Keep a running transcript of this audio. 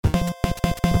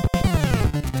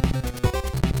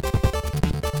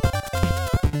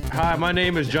Hi, my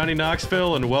name is Johnny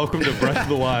Knoxville, and welcome to Breath of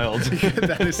the Wild.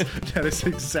 that is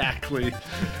exactly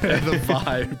the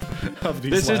vibe of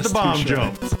these. This is the bomb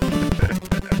jump.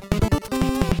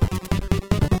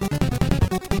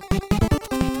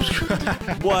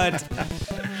 What?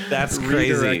 That's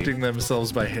crazy. Redirecting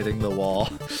themselves by hitting the wall.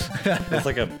 It's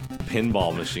like a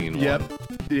pinball machine one. Yep.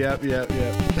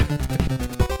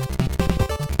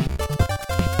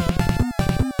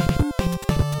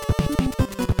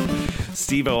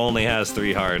 Steve-O only has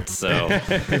 3 hearts, so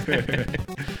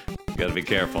you gotta be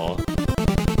careful.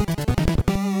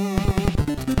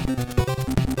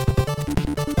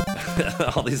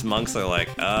 All these monks are like,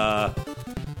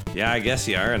 yeah, I guess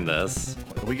you earned this.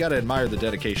 We gotta admire the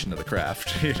dedication to the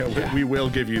craft. We will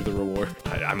give you the reward.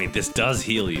 I mean, this does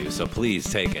heal you, so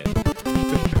please take it.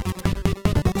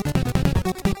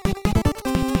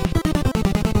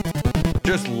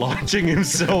 Just launching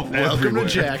himself Welcome everywhere. to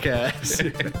Jackass.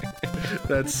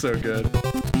 That's so good.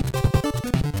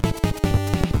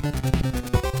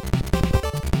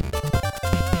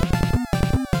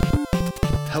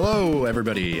 Hello,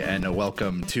 everybody, and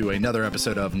welcome to another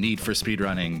episode of Need for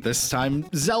Speedrunning. This time,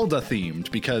 Zelda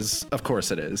themed, because of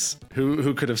course it is.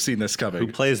 Who could have seen this coming?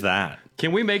 Who plays that?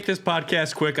 Can we make this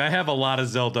podcast quick? I have a lot of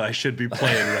Zelda I should be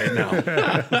playing right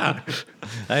now.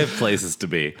 I have places to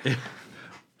be.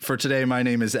 For today, my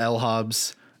name is L.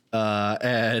 Hobbs,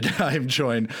 and I'm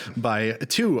joined by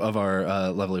 2 of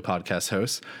our lovely podcast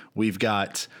hosts. We've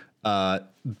got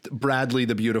Bradley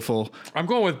the Beautiful. I'm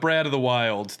going with Brad of the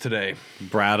Wild today.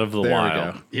 Brad of the There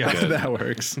Wild. we go. Yeah. That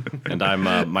works. And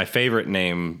I'm my favorite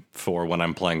name for when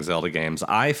I'm playing Zelda games.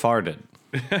 I farted.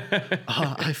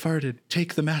 I farted.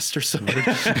 Take the Master Sword.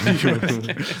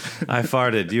 I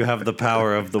farted. You have the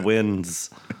power of the winds.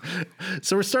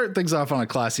 So we're starting things off on a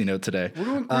classy note today. We're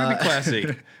going Ruby classy.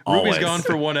 Ruby's Always. gone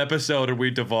for one episode and we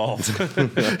devolved.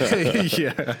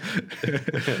 Yeah.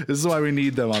 This is why we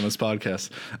need them on this podcast.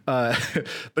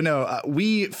 But no,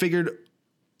 we figured,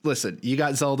 listen, you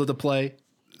got Zelda to play.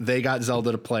 They got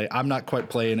Zelda to play. I'm not quite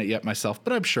playing it yet myself,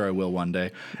 but I'm sure I will one day.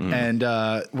 And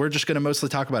we're just going to mostly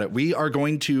talk about it. We are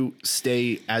going to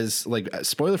stay as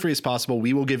spoiler free as possible.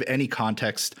 We will give any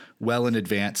context well in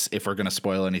advance if we're going to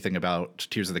spoil anything about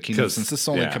Tears of the Kingdom, since this is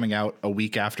only coming out a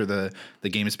week after the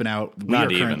game has been out. We Not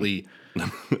are even. currently.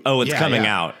 Oh, it's coming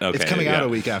out. Okay, It's coming out a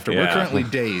week after. Yeah. We're currently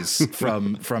days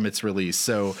from its release.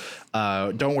 So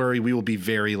don't worry. We will be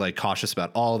very cautious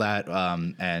about all that.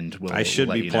 And I should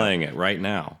let be you know. playing it right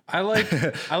now. I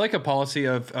like a policy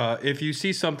of if you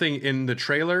see something in the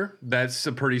trailer, that's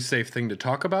a pretty safe thing to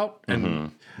talk about.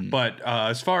 And but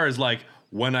as far as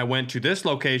when I went to this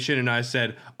location and I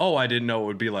said, "Oh, I didn't know it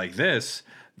would be like this,"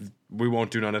 we won't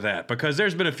do none of that, because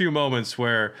there's been a few moments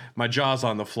where my jaw's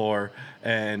on the floor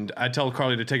and I tell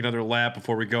Carly to take another lap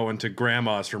before we go into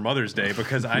grandma's for Mother's Day,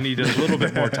 because I need a little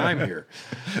bit more time here.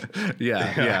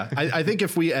 Yeah. I think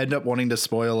if we end up wanting to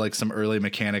spoil some early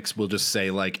mechanics, we'll just say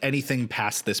anything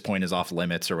past this point is off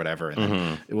limits or whatever. And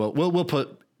then we'll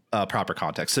put proper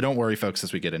context. So don't worry, folks,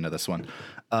 as we get into this one.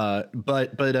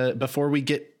 But before we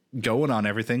get going on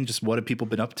everything, just what have people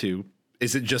been up to?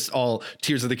 Is it just all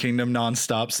Tears of the Kingdom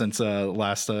nonstop since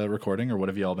last recording, or what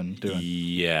have you all been doing?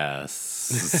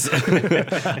 Yes.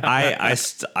 I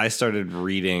started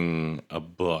reading a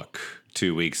book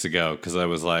 2 weeks ago because I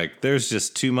was like, there's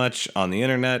just too much on the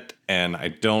internet and I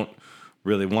don't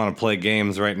really want to play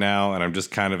games right now, and I'm just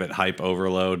kind of at hype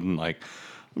overload, and I'm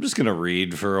just going to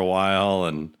read for a while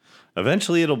and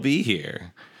eventually it'll be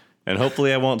here. And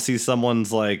hopefully I won't see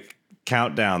someone's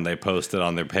countdown they posted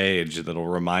on their page that'll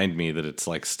remind me that it's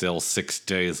still 6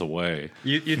 days away.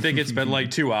 You think it's been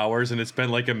 2 hours and it's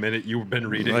been a minute you've been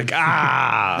reading.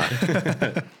 Yeah,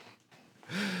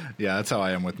 that's how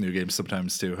I am with new games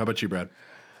sometimes too. How about you, Brad?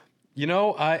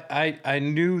 I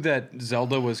knew that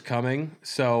Zelda was coming,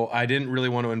 so I didn't really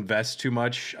want to invest too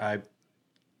much. I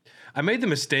made the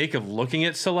mistake of looking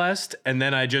at Celeste, and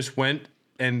then I just went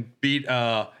and beat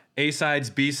A-sides,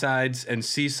 B-sides, and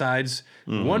C-sides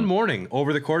one morning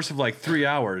over the course of 3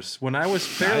 hours when I was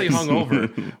fairly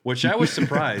hungover, which I was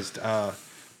surprised.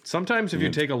 Sometimes if you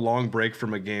take a long break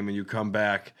from a game and you come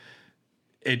back,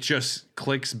 it just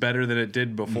clicks better than it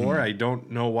did before. I don't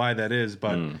know why that is,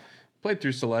 but played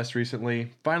through Celeste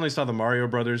recently. Finally saw the Mario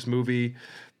Brothers movie.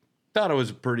 Thought it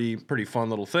was a pretty fun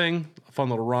little thing, a fun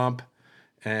little romp.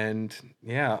 And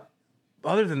yeah,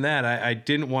 other than that, I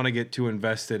didn't want to get too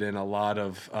invested in a lot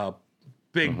of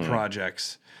big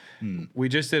projects. We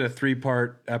just did a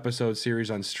 3-part episode series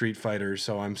on Street Fighter,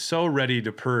 so I'm so ready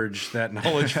to purge that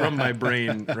knowledge from my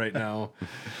brain right now.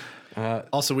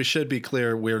 Also, we should be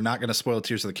clear, we're not going to spoil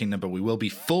Tears of the Kingdom, but we will be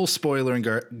full spoiler in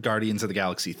Guardians of the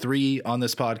Galaxy 3 on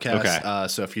this podcast. Okay.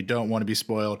 So if you don't want to be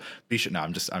spoiled, be sure. No,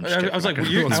 I'm just. I was like,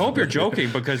 I hope you're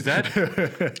joking, because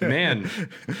that man.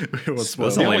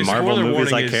 Those are only Marvel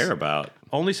movies I care about.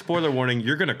 Only spoiler warning: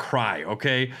 you're gonna cry.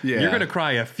 Okay, you're gonna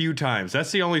cry a few times.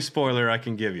 That's the only spoiler I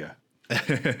can give you.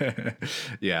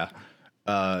 Yeah.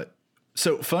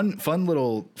 So fun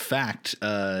little fact.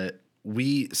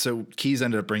 So Keys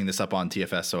ended up bringing this up on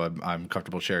TFS, so I'm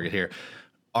comfortable sharing it here.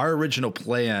 Our original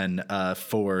plan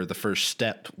for the first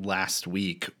step last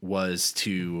week was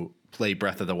to play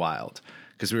Breath of the Wild,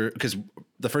 because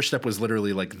the first step was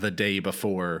literally like the day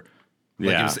before.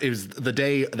 Like it was the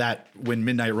day that when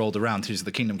midnight rolled around, Tears of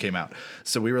the Kingdom came out.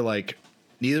 So we were like,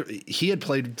 he had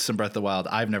played some Breath of the Wild.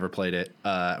 I've never played it.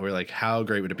 We were like, how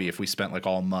great would it be if we spent like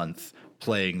all month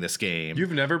playing this game?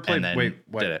 You've never played. Wait.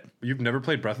 Did it. You've never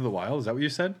played Breath of the Wild? Is that what you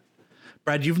said?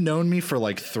 Brad, you've known me for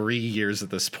like 3 years at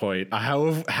this point.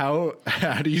 How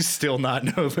do you still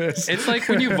not know this? It's like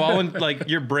when you like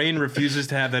your brain refuses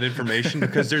to have that information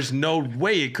because there's no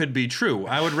way it could be true.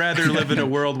 I would rather live in a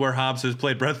world where Hobbs has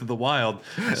played Breath of the Wild,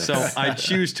 so I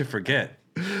choose to forget.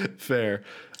 Fair.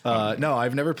 No,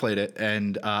 I've never played it,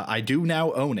 and I do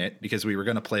now own it because we were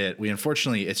going to play it.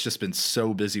 Unfortunately, it's just been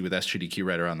so busy with SGDQ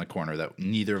right around the corner that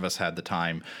neither of us had the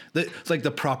time. It's like the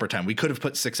proper time. We could have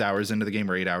put 6 hours into the game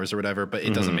or 8 hours or whatever, but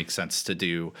it doesn't make sense to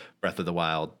do Breath of the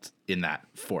Wild in that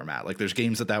format. Like there's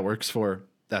games that works for.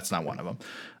 That's not one of them.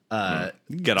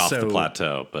 Get off the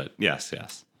plateau, but yes.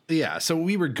 Yeah, so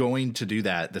we were going to do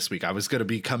that this week. I was going to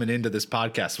be coming into this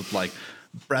podcast with like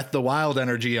Breath of the Wild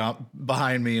energy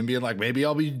behind me and being like, maybe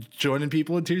I'll be joining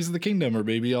people in Tears of the Kingdom, or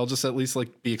maybe I'll just at least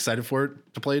like be excited for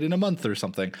it to play it in a month or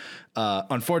something.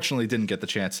 Unfortunately, didn't get the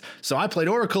chance. So I played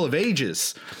Oracle of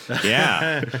Ages.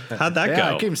 Yeah. How'd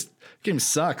that go? Game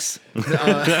sucks.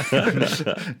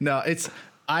 No,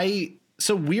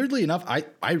 so weirdly enough,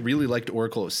 I really liked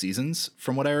Oracle of Seasons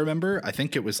from what I remember. I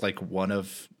think it was like one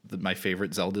of my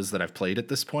favorite Zeldas that I've played at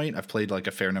this point. I've played like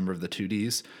a fair number of the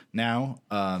 2Ds now.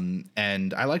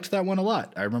 And I liked that one a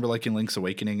lot. I remember liking Link's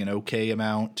Awakening an okay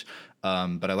amount.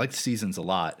 But I liked Seasons a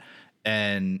lot.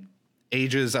 And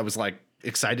Ages, I was like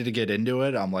excited to get into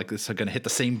it. I'm like, this is going to hit the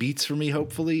same beats for me,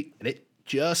 hopefully. And it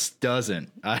just doesn't.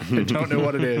 I don't know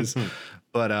what it is.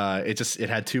 But it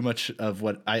had too much of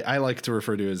what I like to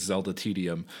refer to as Zelda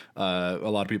tedium. A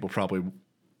lot of people probably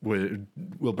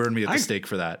will burn me at the stake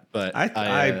for that. But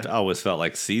I always felt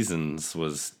like Seasons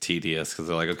was tedious because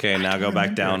they're like, okay, now go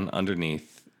back down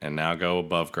underneath, and now go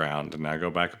above ground, and now go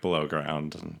back below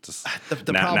ground, and just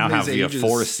you have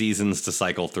 4 seasons to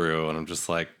cycle through, and I'm just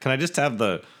like, can I just have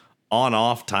the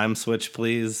on-off time switch,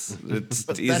 please?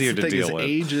 It's easier to deal with.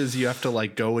 Ages, you have to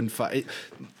like go and fight.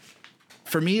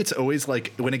 For me, it's always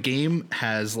like when a game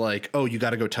has like, oh, you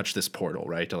got to go touch this portal,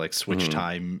 right? To like switch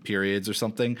time periods or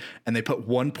something. And they put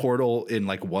one portal in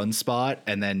like one spot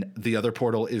and then the other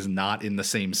portal is not in the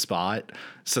same spot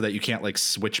so that you can't like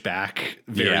switch back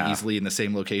very easily in the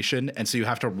same location. And so you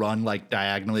have to run like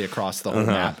diagonally across the whole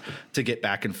map to get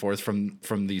back and forth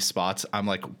from these spots. I'm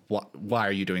like, why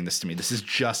are you doing this to me? This is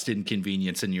just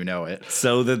inconvenience and you know it.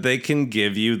 So that they can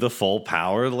give you the full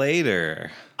power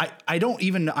later. I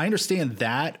understand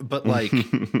that, but like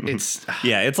it's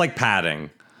it's like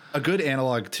padding. A good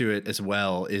analog to it as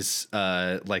well is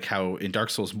like how in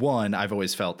Dark Souls 1, I've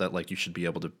always felt that like you should be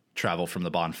able to travel from the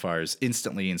bonfires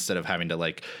instantly instead of having to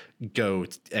like go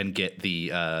and get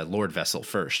the Lord Vessel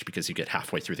first, because you get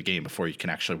halfway through the game before you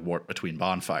can actually warp between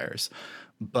bonfires.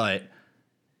 But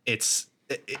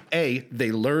they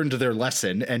learned their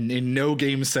lesson, and in no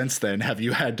game since then have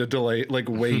you had to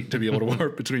wait to be able to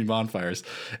warp between bonfires.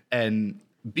 And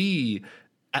B,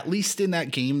 at least in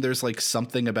that game, there's like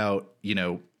something about,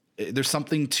 there's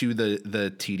something to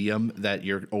the tedium that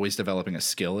you're always developing a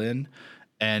skill in.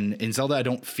 And in Zelda, I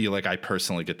don't feel like I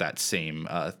personally get that same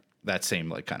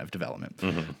like kind of development.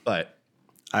 But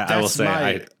I will say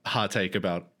my hot take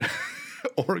about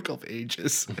Oracle of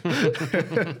Ages.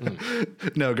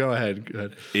 No, go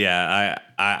ahead. Yeah,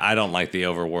 I don't like the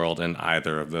overworld in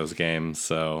either of those games,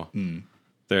 so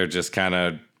they're just kind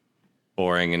of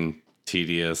boring and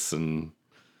tedious. And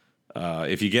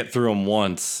if you get through them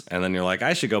once and then you're like,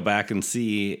 I should go back and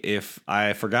see if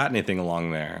I forgot anything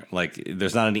along there. Like,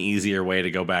 there's not an easier way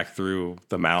to go back through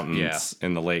the mountains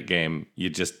in the late game. You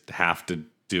just have to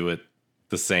do it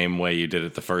the same way you did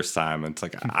it the first time. It's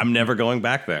like, I'm never going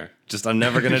back there. I'm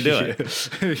never going to do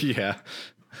it. Yeah.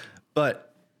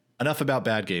 But enough about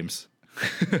bad games.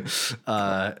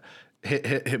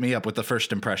 Hit me up with the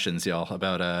first impressions, y'all,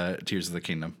 about Tears of the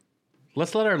Kingdom.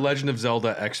 Let's let our Legend of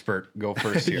Zelda expert go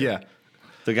first here. Yeah.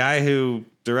 the guy who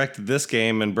directed this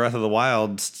game and Breath of the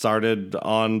Wild started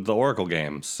on the Oracle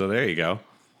games. So there you go.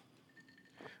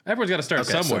 Everyone's got to start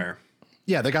somewhere.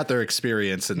 Yeah, they got their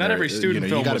experience, and not every student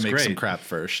film you got to make great. some crap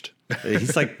first.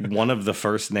 He's like one of the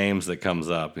first names that comes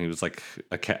up. He was like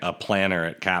a planner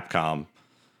at Capcom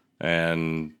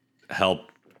and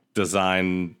helped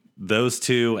design those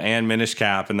two and Minish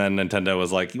Cap. And then Nintendo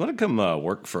was like, "You want to come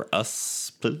work for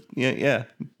us?" But yeah,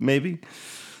 maybe.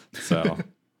 So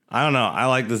I don't know. I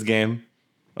like this game.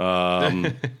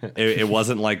 It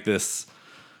wasn't like this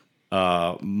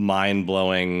mind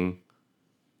blowing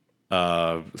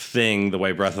thing the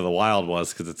way Breath of the Wild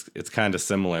was, because it's kind of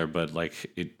similar, but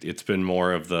like it's been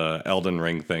more of the Elden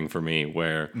Ring thing for me,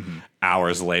 where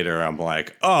hours later I'm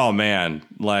like, oh man,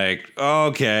 like,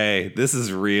 okay, this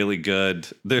is really good.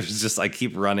 There's just, I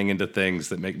keep running into things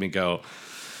that make me go,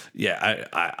 yeah,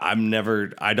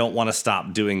 I don't want to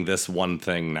stop doing this one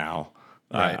thing now.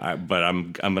 Right. But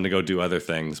I'm gonna go do other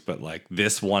things, but like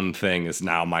this one thing is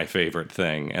now my favorite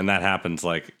thing, and that happens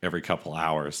like every couple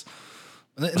hours.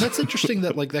 And that's interesting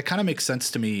that like that kind of makes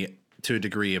sense to me to a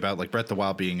degree about like Breath of the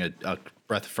Wild being a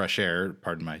breath of fresh air,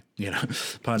 pardon my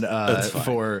pun,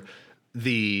 for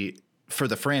the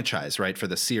franchise, right, for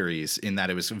the series, in that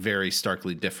it was very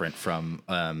starkly different from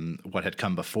what had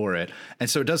come before it. And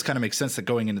so it does kind of make sense that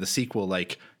going into the sequel,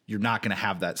 like, you're not going to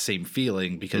have that same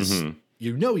feeling, because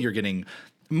you know you're getting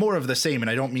more of the same.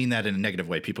 And I don't mean that in a negative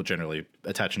way. People generally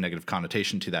attach a negative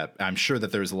connotation to that. I'm sure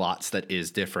that there's lots that is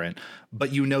different,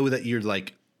 but you know that you're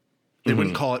like, they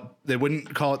wouldn't call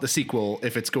it the sequel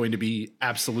if it's going to be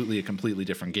absolutely a completely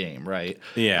different game, right?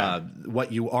 Yeah.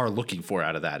 What you are looking for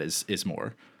out of that is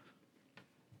more.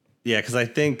 Yeah, because I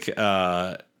think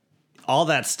all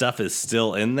that stuff is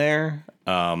still in there,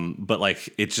 but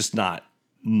like it's just not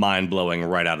mind blowing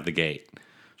right out of the gate.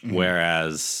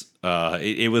 Whereas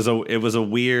it was a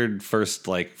weird first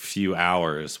like few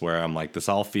hours where I'm like, this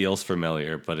all feels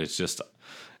familiar, but it's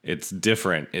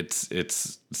different.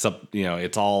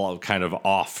 It's all kind of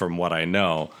off from what I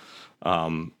know.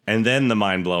 And then the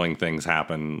mind blowing things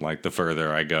happen like the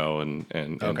further I go and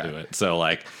do it. So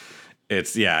like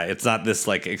it's not this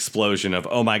like explosion of,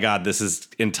 oh my God, this is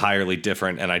entirely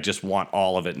different and I just want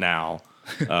all of it now,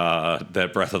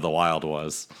 that Breath of the Wild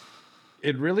was.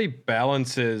 It really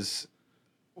balances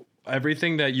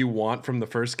everything that you want from the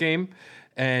first game,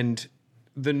 and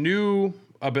the new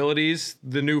abilities,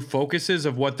 the new focuses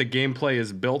of what the gameplay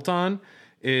is built on.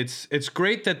 It's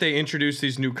great that they introduce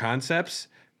these new concepts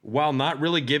while not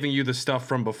really giving you the stuff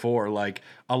from before. Like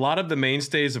a lot of the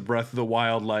mainstays of Breath of the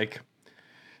Wild, like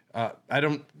I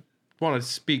don't want to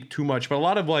speak too much, but a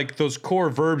lot of like those core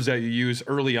verbs that you use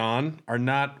early on are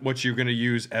not what you're going to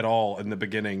use at all in the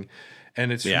beginning.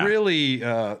 And it's really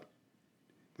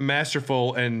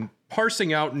masterful and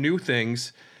parsing out new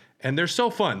things. And they're so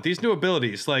fun. These new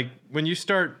abilities, like when you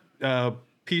start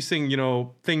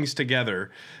piecing, things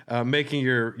together, making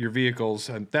your vehicles,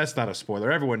 and that's not a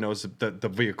spoiler. Everyone knows that the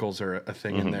vehicles are a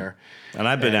thing in there. And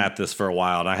I've been at this for a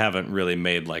while, and I haven't really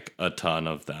made like a ton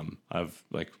of them. I've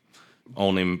like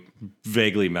only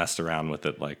vaguely messed around with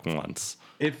it like once.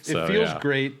 It feels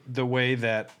great the way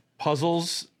that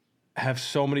puzzles have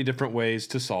so many different ways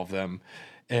to solve them,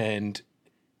 and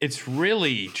it's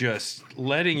really just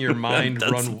letting your mind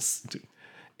run.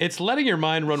 It's letting your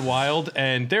mind run wild,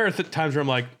 and there are times where I'm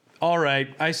like, all right,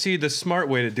 I see the smart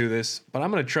way to do this, but I'm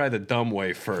going to try the dumb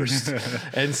way first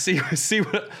and see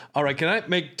what. All right, can I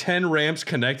make 10 ramps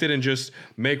connected and just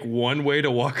make one way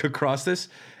to walk across this?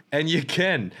 And you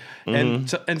can, and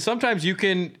sometimes you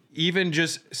can even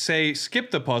just say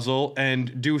skip the puzzle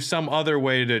and do some other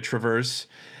way to traverse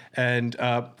and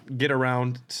get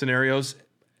around scenarios.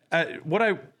 What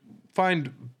I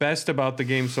find best about the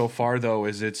game so far, though,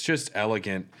 is it's just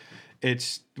elegant.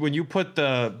 It's when you put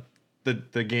the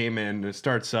game in, it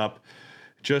starts up,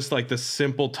 just like the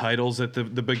simple titles at the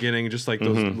beginning, just like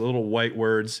those little white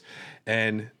words,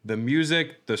 and the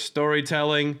music, the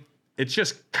storytelling. It's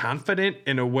just confident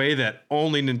in a way that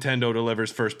only Nintendo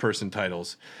delivers first-person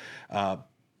titles. I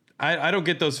don't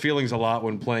get those feelings a lot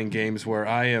when playing games where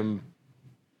I am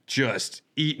just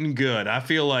eating good. I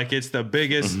feel like it's the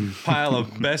biggest pile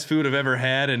of best food I've ever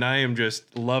had, and I am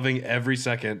just loving every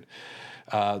second.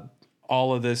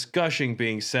 All of this gushing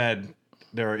being said,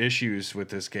 there are issues with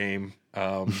this game.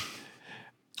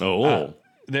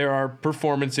 There are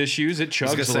performance issues. It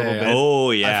chugs a little bit.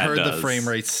 Oh, yeah, I've heard the frame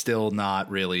rate's still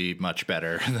not really much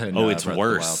better than it's Breath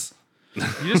worse.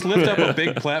 You just lift up a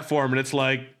big platform, and it's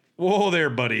like, whoa there,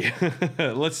 buddy.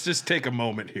 Let's just take a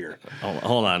moment here.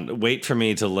 Hold on. Wait for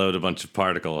me to load a bunch of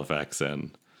particle effects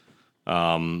in.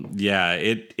 It's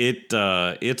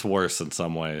worse in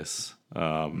some ways.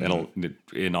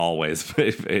 in all ways,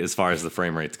 as far as the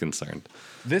frame rate's concerned.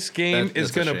 This game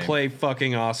is going to play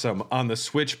fucking awesome on the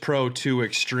Switch Pro 2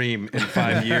 Extreme in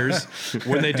 5 years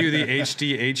when they do the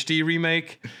HD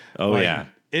remake. Oh, yeah.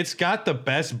 It's got the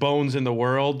best bones in the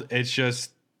world. It's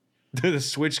just the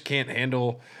Switch can't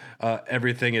handle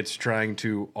everything it's trying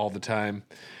to all the time.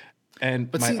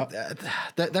 And but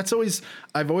that's always,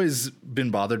 I've always been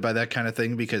bothered by that kind of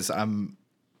thing because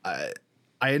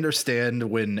I understand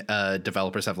when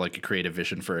developers have like a creative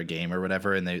vision for a game or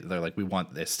whatever, and they're like, we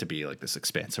want this to be like this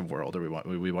expansive world, or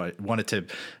we want it to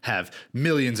have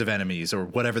millions of enemies or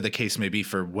whatever the case may be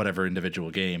for whatever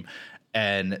individual game,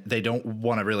 and they don't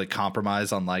want to really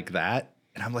compromise on like that.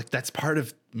 And I'm like, that's part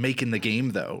of making the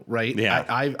game, though, right? Yeah.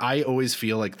 I always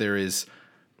feel like there is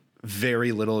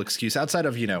very little excuse outside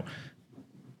of, you know,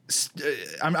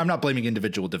 I'm not blaming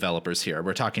individual developers here.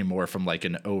 We're talking more from like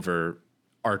an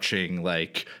overarching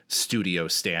like studio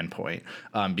standpoint,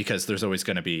 because there's always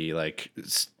going to be like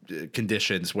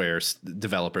conditions where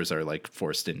developers are like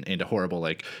forced into horrible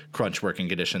like crunch working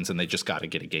conditions, and they just got to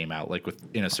get a game out like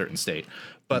in a certain state.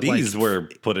 But these were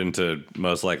put into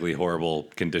most likely horrible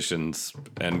conditions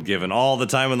and given all the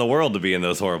time in the world to be in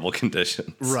those horrible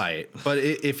conditions. Right. But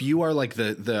if you are like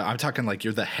the I'm talking like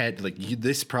you're the head, like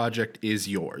this project is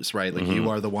yours, right? Like you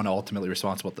are the one ultimately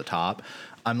responsible at the top.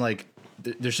 I'm like,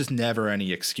 there's just never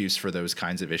any excuse for those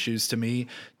kinds of issues to me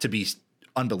to be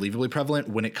unbelievably prevalent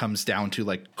when it comes down to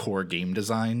like core game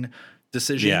design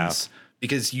decisions. Yeah.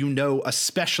 Because, you know,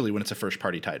 especially when it's a first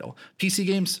party title, PC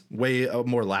games way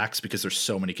more lax because there's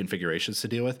so many configurations to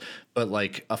deal with. But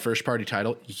like a first party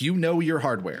title, you know, your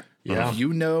hardware,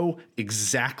 you know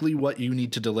exactly what you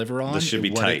need to deliver on, this should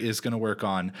be what tight. It is going to work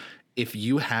on. If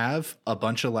you have a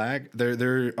bunch of lag,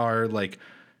 there's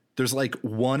like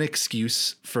one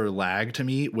excuse for lag to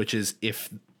me, which is if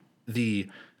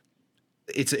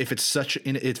it's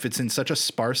in such a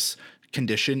sparse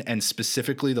condition, and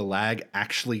specifically the lag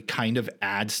actually kind of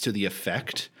adds to the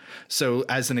effect. So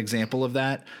as an example of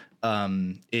that,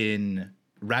 in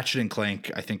Ratchet and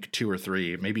Clank, I think 2 or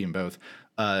 3, maybe in both,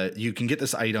 you can get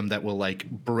this item that will like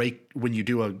break when you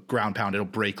do a ground pound. It'll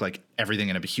break like everything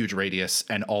in a huge radius,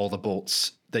 and all the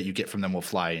bolts that you get from them will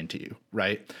fly into you,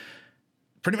 right?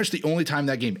 Pretty much the only time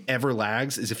that game ever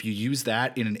lags is if you use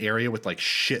that in an area with like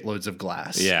shitloads of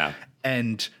glass. Yeah.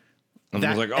 And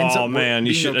that was like, oh man,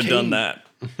 you shouldn't have done that.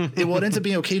 It ends up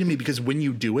being okay to me because when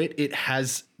you do it, it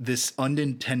has this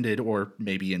unintended or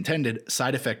maybe intended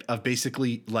side effect of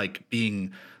basically like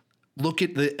being, look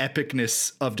at the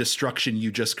epicness of destruction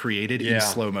you just created in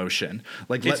slow motion.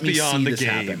 Like, let me see this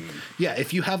happen. Yeah,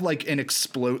 if you have like an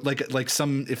explode,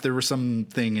 if there was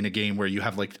something in a game where you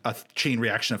have like a chain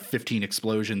reaction of 15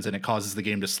 explosions and it causes the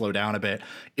game to slow down a bit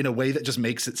in a way that just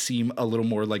makes it seem a little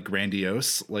more like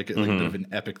grandiose, like a bit of an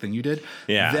epic thing you did.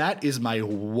 Yeah, that is my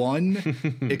one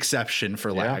exception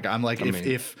for lag. I'm like,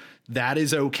 if that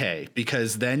is okay,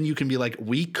 because then you can be like,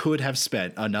 we could have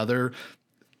spent another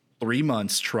 3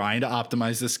 months trying to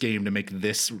optimize this game to make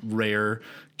this rare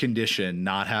condition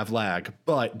not have lag,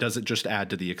 but does it just add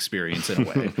to the experience in a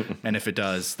way? And if it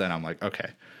does, then I'm like,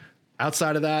 okay.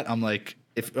 Outside of that, I'm like,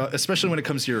 especially when it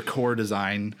comes to your core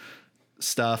design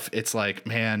stuff, it's like,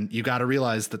 man, you got to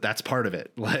realize that that's part of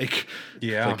it. Like,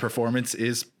 like performance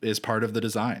is part of the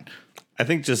design. I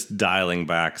think just dialing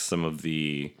back some of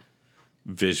the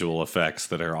visual effects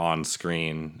that are on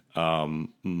screen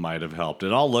might have helped.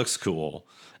 It all looks cool.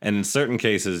 And in certain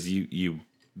cases,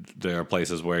 there are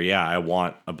places where, I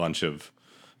want a bunch of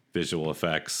visual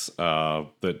effects,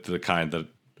 the kind that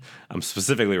I'm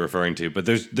specifically referring to. But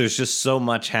there's just so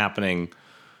much happening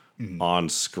on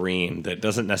screen that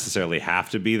doesn't necessarily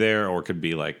have to be there, or could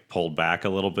be like pulled back a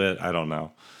little bit. I don't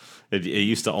know. It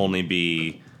used to only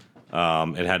be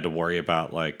it had to worry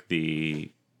about like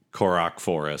the Korok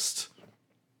forest,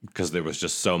 because there was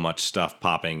just so much stuff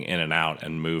popping in and out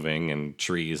and moving and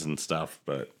trees and stuff.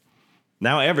 But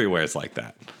now everywhere is like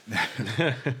that.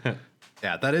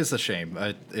 Yeah, that is a shame.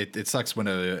 It sucks when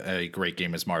a great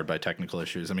game is marred by technical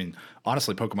issues. I mean,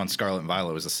 honestly, Pokemon Scarlet and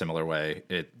Violet was a similar way.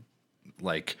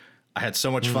 I had so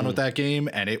much fun with that game,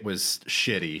 and it was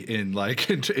shitty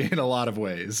in a lot of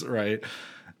ways, right?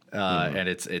 And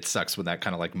it sucks when that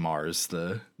kind of like mars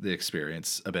the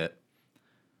experience a bit.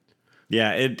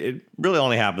 Yeah, it really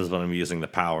only happens when I'm using the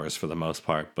powers for the most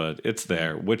part, but it's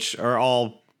there, which are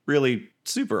all really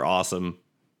super awesome.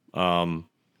 I've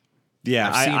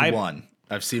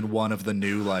seen one of the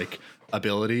new like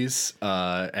abilities,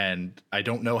 and I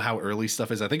don't know how early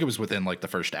stuff is. I think it was within like the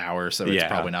first hour, so it's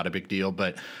probably not a big deal.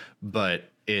 But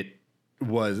it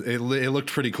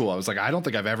looked pretty cool. I was like, I don't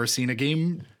think I've ever seen a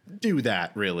game do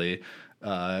that really.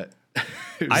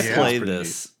 I Yeah. play Pretty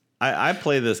this. I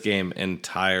play this game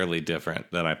entirely different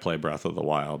than I play Breath of the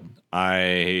Wild.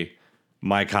 My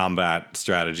combat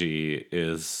strategy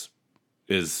is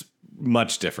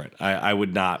much different. I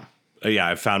would not. Yeah,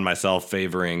 I found myself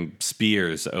favoring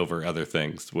spears over other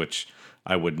things, which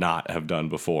I would not have done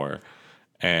before.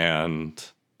 And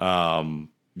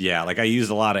yeah, like I used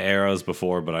a lot of arrows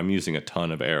before, but I'm using a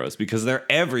ton of arrows because they're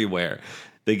everywhere.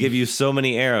 They give you so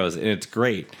many arrows, and it's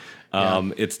great.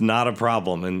 It's not a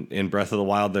problem. In Breath of the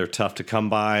Wild, they're tough to come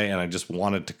by, and I just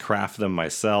wanted to craft them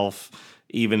myself,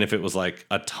 even if it was like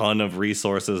a ton of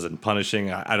resources and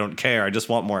punishing. I don't care. I just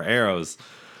want more arrows.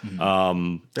 There's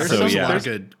So, a yeah. lot of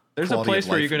good. There's a quality place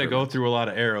of where life you're going to go improvement. through a lot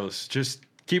of arrows. Just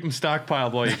keep them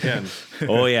stockpiled while you can.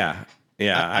 Oh yeah,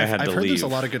 yeah. I had I've to heard leave. there's a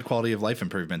lot of good quality of life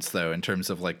improvements though, in terms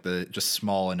of like the just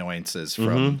small annoyances from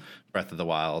Mm-hmm. Breath of the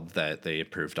Wild that they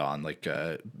improved on, like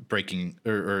breaking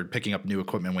or picking up new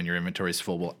equipment when your inventory is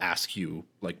full will ask you,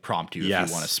 like prompt you if Yes.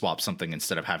 you want to swap something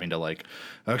instead of having to like,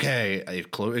 okay, I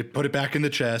put it back in the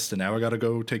chest and now I got to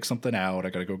go take something out.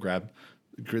 I got to go grab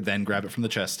it from the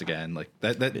chest again. Like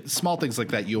that small things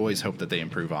like that you always hope that they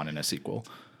improve on in a sequel.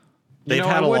 They've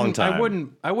had a long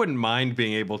time. I wouldn't mind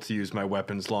being able to use my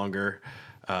weapons longer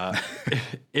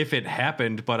if it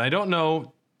happened, but I don't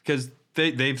know because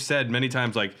they've said many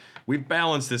times like we've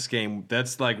balanced this game.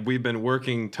 That's like we've been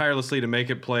working tirelessly to make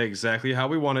it play exactly how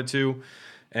we want it to,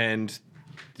 and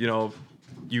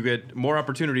you get more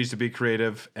opportunities to be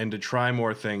creative and to try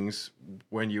more things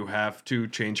when you have to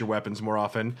change your weapons more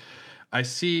often. I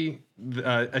see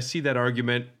that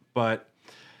argument, but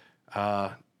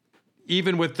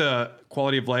even with the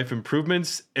quality of life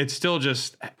improvements, it's still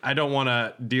just I don't want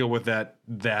to deal with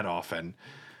that often.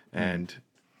 And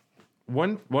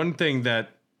one thing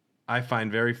that I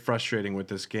find very frustrating with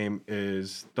this game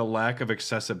is the lack of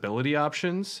accessibility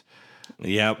options.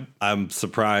 Yep, I'm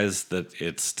surprised that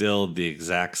it's still the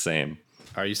exact same.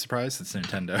 Are you surprised? It's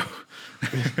Nintendo.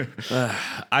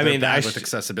 I They're mean, bad with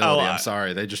accessibility. Oh, I'm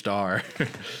sorry, they just are.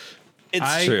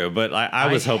 It's true, but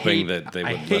I was hoping that they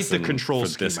would I hate listen the control for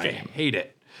scheme. this game. I hate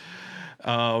it.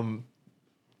 Elden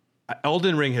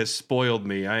Ring has spoiled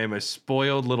me. I am a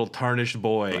spoiled little tarnished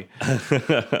boy.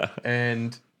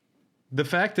 And the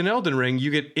fact in Elden Ring,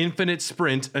 you get infinite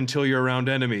sprint until you're around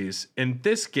enemies. In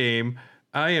this game,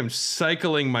 I am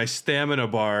cycling my stamina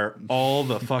bar all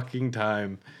the fucking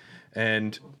time.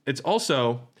 And it's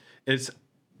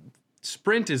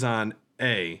sprint is on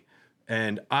A.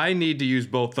 And I need to use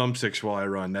both thumbsticks while I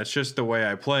run. That's just the way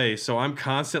I play. So I'm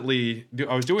constantly...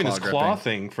 I was doing this claw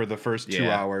thing for the first 2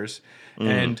 hours.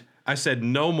 And I said,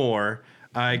 no more.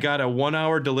 I got a 1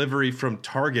 hour delivery from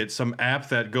Target, some app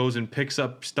that goes and picks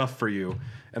up stuff for you.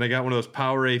 And I got one of those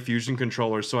Power A Fusion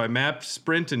controllers. So I mapped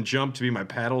sprint and jump to be my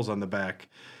paddles on the back.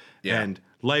 Yeah. And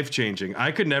life-changing.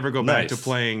 I could never go back to Nice.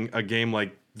 playing a game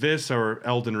like this or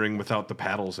Elden Ring without the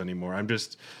paddles anymore. I'm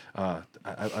just...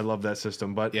 I love that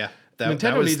system. But Yeah, Nintendo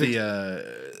that was needs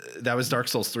that was Dark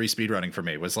Souls 3 speedrunning for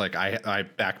me. Was like I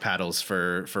back paddles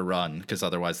for run because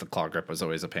otherwise the claw grip was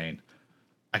always a pain.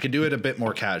 I could do it a bit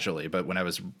more casually, but when I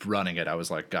was running it, I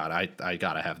was like, God, I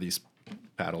gotta have these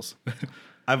paddles.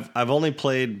 I've only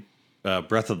played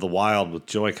Breath of the Wild with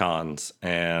Joy-Cons,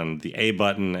 and the A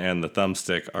button and the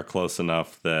thumbstick are close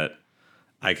enough that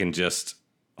I can just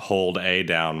hold A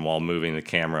down while moving the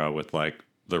camera with like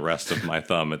the rest of my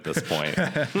thumb at this point.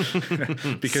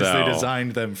 Because they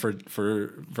designed them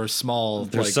for small.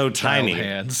 They're like, so child tiny.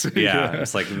 hands. Yeah,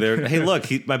 it's like they're. Hey, look,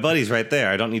 my buddy's right there.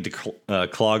 I don't need to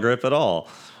claw grip at all.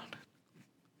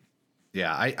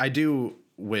 Yeah, I do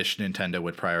wish Nintendo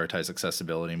would prioritize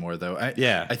accessibility more, though.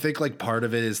 I think like part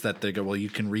of it is that they go, well, you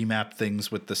can remap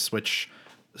things with the Switch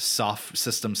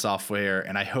system software,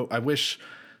 and I wish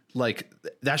like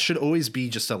that should always be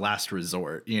just a last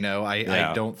resort.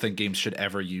 I don't think games should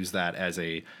ever use that as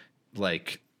an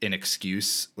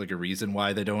excuse, like a reason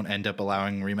why they don't end up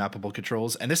allowing remappable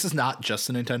controls. And this is not just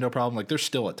a Nintendo problem. Like there's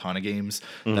still a ton of games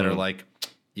that are like,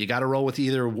 you got to roll with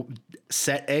either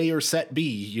set A or set B.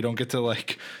 You don't get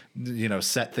to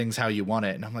set things how you want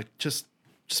it. And I'm like, just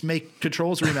make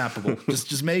controls remappable.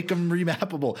 just make them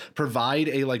remappable. Provide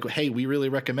a hey, we really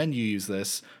recommend you use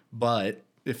this, but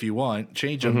if you want,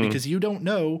 change them because you don't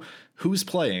know who's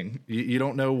playing. You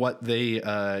don't know what they,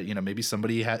 maybe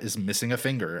somebody is missing a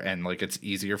finger and like it's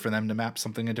easier for them to map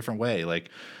something a different way.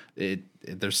 Like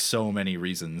there's so many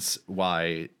reasons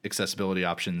why accessibility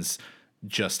options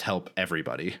just help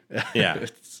everybody. Yeah.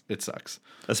 It sucks.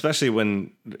 Especially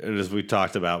when, as we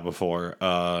talked about before,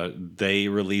 they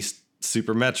released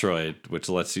Super Metroid, which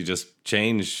lets you just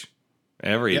change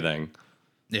everything.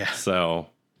 Yeah. So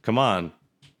come on.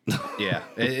 Yeah,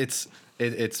 it's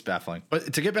It's baffling.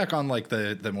 But to get back on like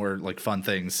the more like fun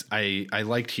things, I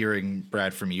liked hearing,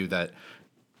 Brad, from you that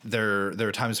there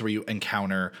are times where you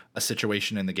encounter a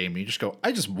situation in the game and you just go,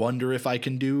 I just wonder if I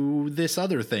can do this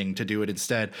other thing to do it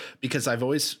instead. Because I've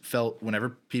always felt whenever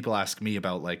people ask me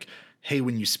about like, hey,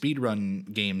 when you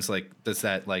speedrun games, like does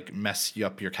that like mess you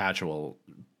up your casual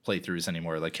playthroughs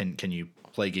anymore? Like can you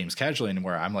play games casually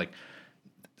anymore? I'm like,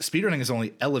 speedrunning has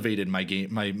only elevated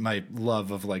my love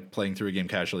of like playing through a game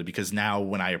casually, because now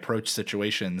when I approach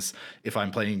situations, if I'm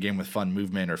playing a game with fun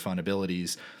movement or fun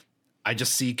abilities, I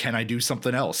just see, can I do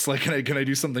something else? Like, can I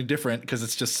do something different? Because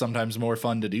it's just sometimes more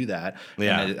fun to do that.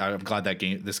 Yeah. And I'm glad that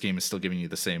this game is still giving you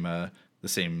the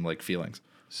same like feelings.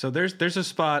 So there's a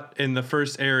spot in the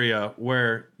first area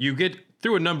where you get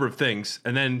through a number of things,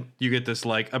 and then you get this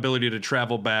like ability to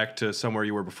travel back to somewhere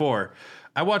you were before.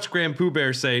 I watched Grand Pooh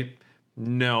Bear say,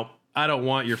 no, I don't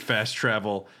want your fast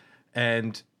travel.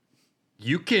 And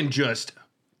you can just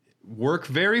work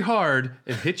very hard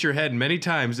and hit your head many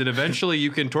times, and eventually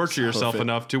you can torture yourself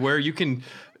enough to where you can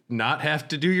not have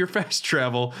to do your fast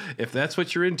travel if that's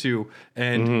what you're into.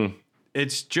 And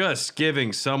it's just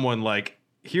giving someone like,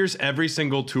 here's every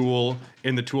single tool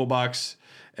in the toolbox,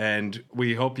 and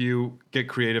we hope you get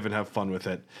creative and have fun with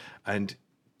it. And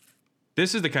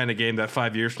this is the kind of game that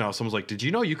 5 years from now, someone's like, did you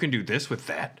know you can do this with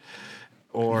that?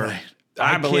 Or Right.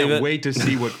 I believe can't it. wait to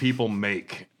see what people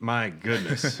make. My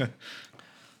goodness.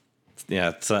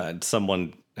 Yeah,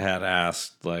 someone had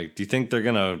asked, like, do you think they're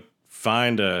gonna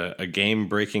find a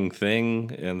game-breaking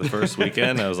thing in the first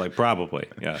weekend? I was like, probably,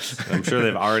 yes. I'm sure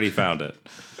they've already found it.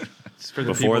 It's for the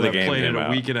Before people the that game played it came a out.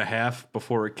 week and a half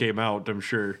before it came out, I'm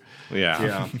sure.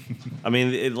 Yeah. I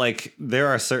mean, like, there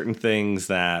are certain things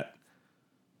that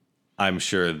I'm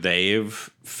sure they've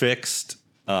fixed,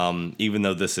 even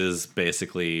though this is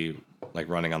basically like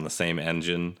running on the same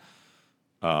engine,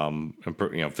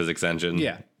 physics engine.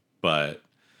 Yeah. But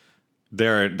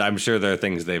I'm sure there are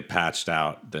things they've patched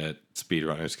out that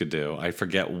speedrunners could do. I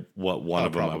forget what one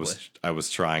of them probably. I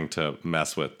was trying to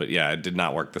mess with, but yeah, it did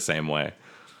not work the same way.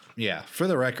 Yeah. For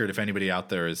the record, if anybody out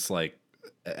there is like,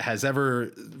 has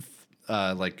ever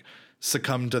like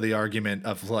succumbed to the argument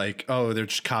of like, oh, they're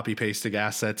just copy pasting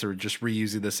assets or just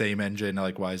reusing the same engine,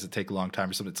 like why does it take a long time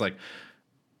or something? It's like,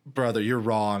 brother, you're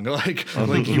wrong. Like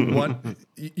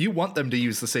you want them to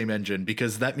use the same engine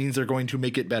because that means they're going to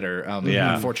make it better.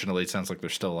 Yeah. Unfortunately, it sounds like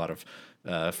there's still a lot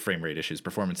of frame rate issues,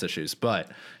 performance issues,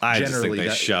 but I just think generally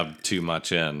they shoved too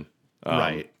much in.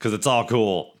 Right. Because it's all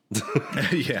cool.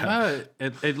 yeah.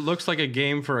 It looks like a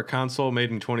game for a console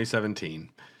made in 2017.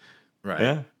 Right.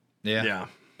 Yeah. Yeah. Yeah.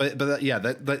 But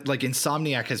that like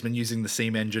Insomniac has been using the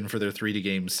same engine for their 3D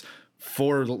games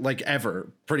for like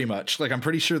ever, pretty much. Like I'm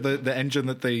pretty sure the engine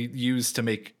that they use to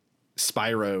make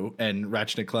Spyro and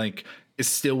Ratchet and Clank is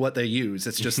still what they use.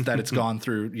 It's just that it's gone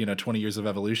through 20 years of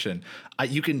evolution.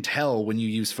 You can tell when you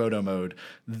use photo mode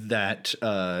that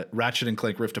Ratchet and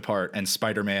Clank Rift Apart and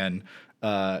Spider-Man,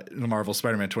 the Marvel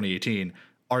Spider-Man 2018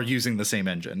 are using the same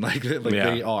engine. Like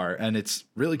they are, and it's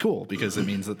really cool because it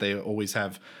means that they always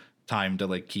have time to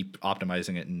like keep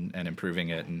optimizing it and improving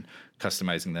it and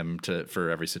customizing them for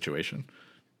every situation.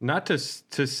 Not to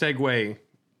segue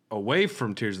away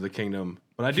from Tears of the Kingdom,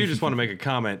 but I do just want to make a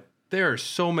comment. There are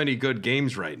so many good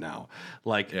games right now,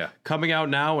 like coming out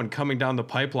now and coming down the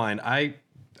pipeline. I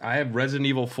have Resident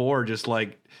Evil 4 just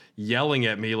like yelling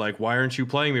at me like, why aren't you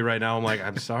playing me right now? I'm like,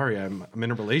 I'm sorry, I'm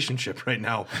in a relationship right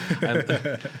now.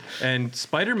 And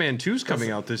Spider-Man 2's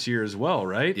coming out this year as well,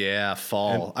 right? Yeah,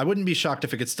 fall. I wouldn't be shocked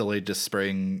if it gets delayed to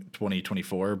spring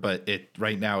 2024, but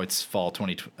right now it's fall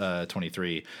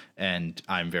 2023, and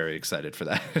I'm very excited for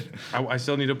that. I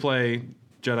still need to play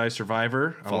Jedi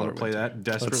Survivor. I want to play that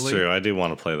desperately. That's true. I do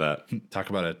want to play that.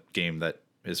 Talk about a game that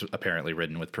is apparently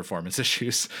ridden with performance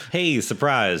issues. Hey,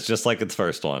 surprise, just like its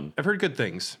first one. I've heard good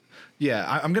things.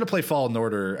 Yeah, I'm gonna play Fallen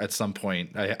Order at some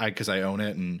point. Because I own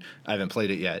it and I haven't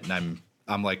played it yet, and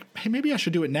I'm like, hey, maybe I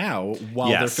should do it now while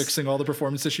they're fixing all the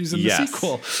performance issues in the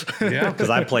sequel. Yeah,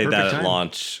 because I played that at time.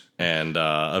 launch and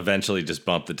eventually just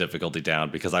bumped the difficulty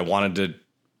down because I wanted to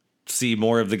see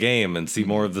more of the game and see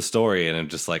more of the story, and I'm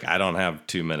just like, I don't have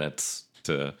 2 minutes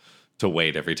to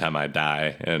wait every time I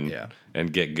die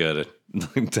and get good.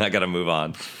 I got to move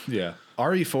on. Yeah,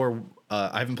 RE4.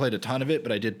 I haven't played a ton of it,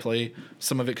 but I did play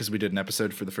some of it because we did an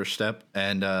episode for the first step,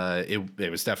 and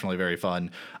it was definitely very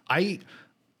fun. I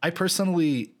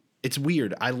personally, it's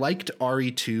weird. I liked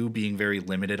RE2 being very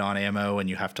limited on ammo, and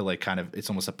you have to like kind of, it's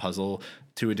almost a puzzle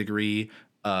to a degree.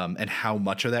 and how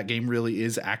much of that game really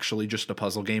is actually just a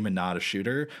puzzle game and not a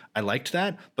shooter. I liked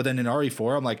that. But then in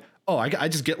RE4, I'm like, oh, I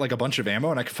just get like a bunch of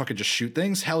ammo and I can fucking just shoot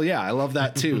things. Hell yeah, I love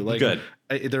that too. Like, Good.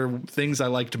 There are things I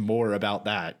liked more about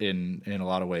that in a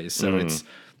lot of ways. So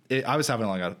I was having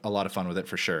like a lot of fun with it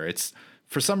for sure. It's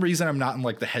for some reason I'm not in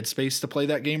like the headspace to play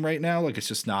that game right now. Like it's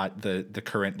just not the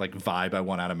current like vibe I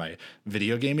want out of my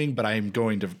video gaming. But I am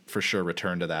going to for sure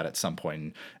return to that at some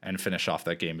point and finish off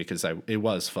that game because it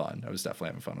was fun. I was definitely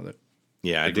having fun with it.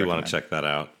 Yeah, I do want to check that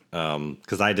out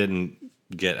because I didn't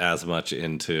get as much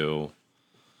into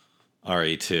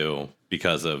RE2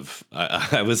 because of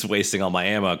I was wasting all my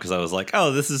ammo because I was like,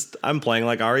 oh, I'm playing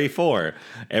like RE4.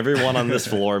 Everyone on this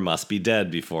floor must be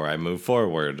dead before I move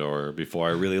forward or before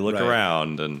I really look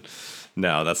around. And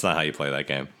no, that's not how you play that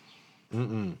game.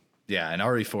 Mm-mm. Yeah, and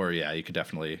RE4, yeah, you could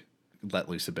definitely let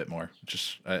loose a bit more,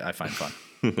 which I find fun.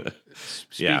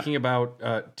 Speaking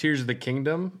about Tears of the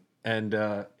Kingdom and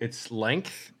its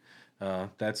length,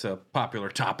 that's a popular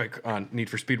topic on Need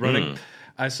for Speed Running.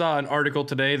 I saw an article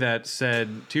today that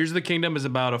said Tears of the Kingdom is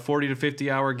about a 40 to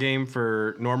 50 hour game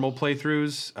for normal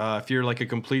playthroughs. If you're like a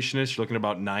completionist, you're looking at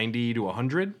about 90 to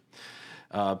 100.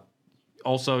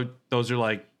 Also, those are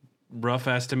like rough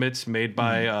estimates made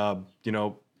by,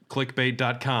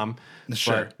 clickbait.com.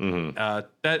 Sure. But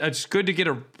it's good to get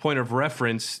a point of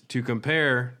reference to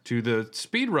compare to the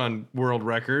speedrun world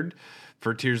record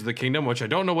for Tears of the Kingdom, which I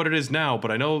don't know what it is now,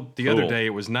 but I know the other day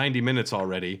it was 90 minutes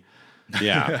already.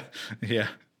 Yeah. Yeah.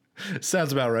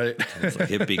 Sounds about right. It's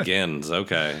like it begins.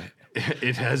 Okay.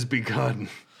 It has begun.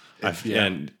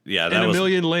 And that and was a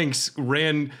million links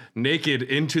ran naked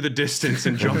into the distance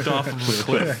and jumped off of a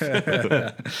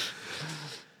cliff.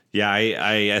 Yeah,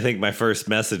 I think my first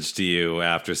message to you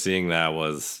after seeing that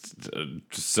was,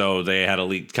 so they had a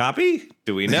leaked copy?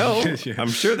 Do we know? Yeah.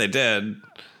 I'm sure they did.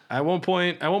 I won't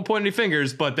point any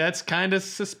fingers, but that's kind of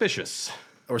suspicious.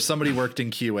 Or somebody worked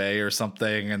in QA or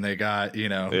something, and they got they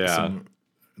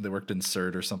worked in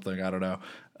CERT or something. I don't know.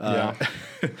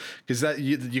 Because that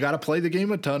you got to play the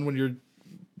game a ton when you're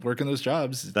working those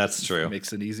jobs. That's true. It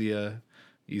makes an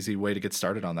easy way to get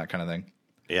started on that kind of thing.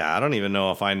 Yeah, I don't even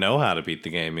know if I know how to beat the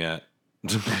game yet.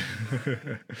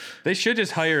 They should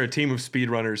just hire a team of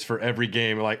speedrunners for every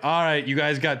game. Like, all right, you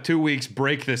guys got 2 weeks.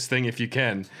 Break this thing if you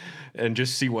can, and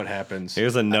just see what happens.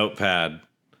 Here's a notepad.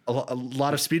 A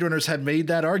lot of speedrunners have made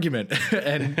that argument,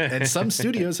 and some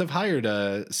studios have hired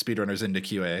speedrunners into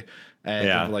QA,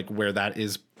 and like where that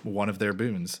is one of their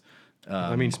boons.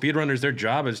 I mean, speedrunners, their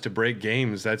job is to break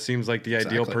games. That seems like the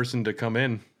ideal person to come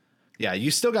in. Yeah,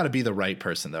 you still got to be the right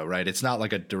person, though, right? It's not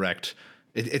like a direct.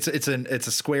 It's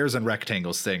a squares and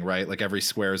rectangles thing, right? Like every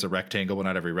square is a rectangle, but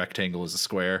not every rectangle is a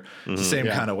square. It's the same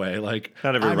kind of way. Like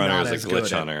not every runner is a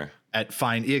glitch hunter.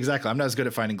 Exactly. I'm not as good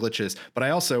at finding glitches, but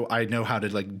I know how to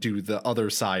like do the other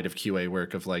side of QA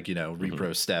work of like,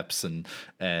 repro steps and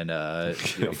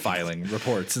filing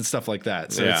reports and stuff like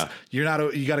that. So you got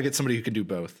to get somebody who can do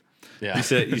both. Yeah. You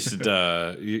should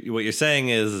what you're saying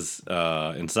is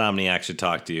Insomniac should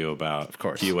talk to you about of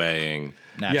course QAing.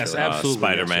 Yes, absolutely.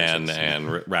 Spider-Man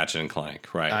and Ratchet and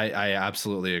Clank, right? I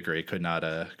absolutely agree. Could not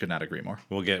agree more.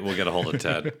 We'll get a hold of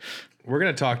Ted. We're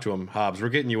gonna talk to him, Hobbs. We're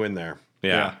getting you in there.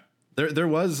 Yeah. There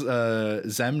was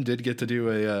Zem did get to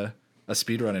do a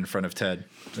speed run in front of Ted.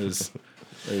 It was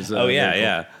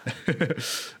yeah.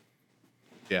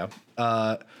 Yeah.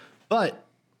 But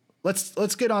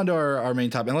let's get on to our main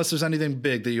topic. Unless there's anything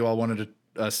big that you all wanted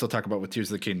to still talk about with Tears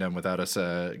of the Kingdom without us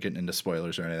getting into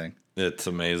spoilers or anything. It's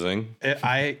amazing.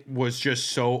 I was just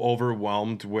so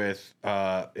overwhelmed with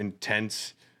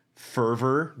intense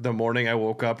fervor the morning I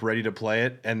woke up ready to play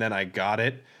it, and then I got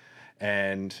it,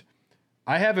 and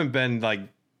I haven't been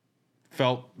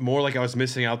felt more like I was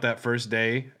missing out that first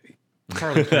day.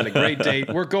 Carly planned a great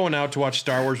date. We're going out to watch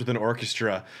Star Wars with an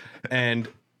orchestra, and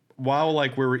while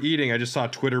we were eating, I just saw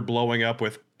Twitter blowing up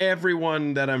with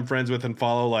everyone that I'm friends with and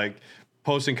follow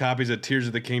posting copies of Tears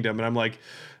of the Kingdom, and I'm like,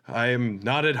 I am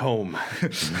not at home.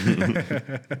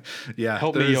 Yeah,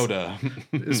 help me, Yoda.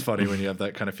 It's funny when you have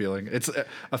that kind of feeling.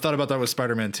 I've thought about that with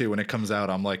Spider-Man too. When it comes out,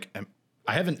 I'm like,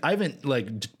 I haven't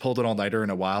pulled an all-nighter in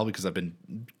a while because I've been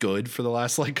good for the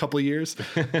last couple of years,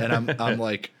 and I'm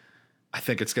like, I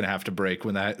think it's going to have to break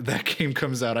when that game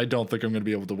comes out. I don't think I'm going to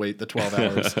be able to wait the 12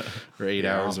 hours or 8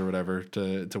 hours or whatever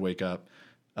to wake up.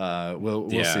 We'll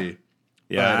see.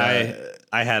 Yeah,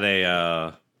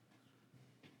 but,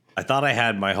 I thought I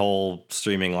had my whole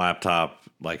streaming laptop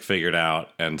figured out,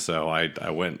 and so I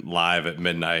went live at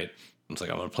midnight. I was like,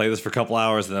 I'm going to play this for a couple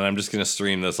hours, and then I'm just going to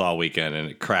stream this all weekend, and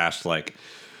it crashed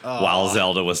while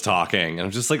Zelda was talking. And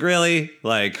I'm just like, really?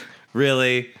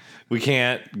 Really? We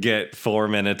can't get 4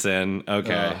 minutes in?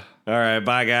 Okay. All right,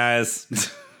 bye guys.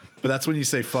 But that's when you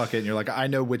say fuck it and you're like, I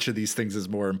know which of these things is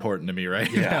more important to me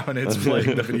right now, and it's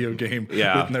playing the video game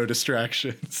with no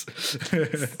distractions.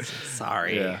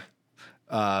 Sorry. Yeah.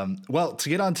 Well, to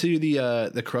get on to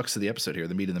the crux of the episode here,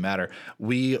 the meat of the matter,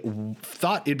 we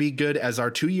thought it'd be good as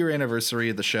our 2-year anniversary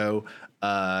of the show,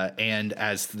 and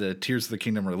as the Tears of the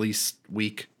Kingdom release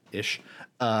week-ish,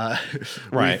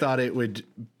 we thought it would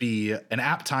be an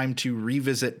apt time to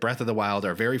revisit Breath of the Wild,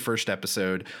 our very first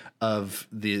episode of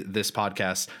this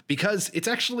podcast, because it's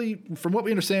actually, from what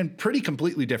we understand, pretty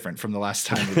completely different from the last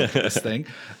time we looked at this thing.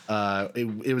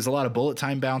 It was a lot of bullet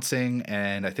time bouncing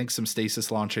and I think some stasis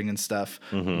launching and stuff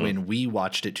when we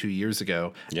watched it 2 years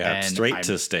ago. Yeah, and straight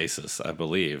to stasis, I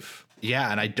believe.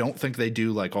 Yeah, and I don't think they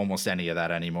do like almost any of that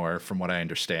anymore, from what I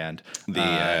understand.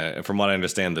 From what I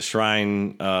understand, the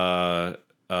shrine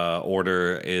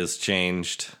order is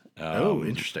changed.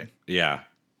 Interesting. Yeah.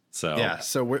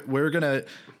 So we're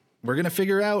gonna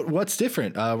figure out what's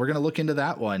different. We're gonna look into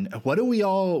that one. What do you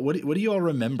all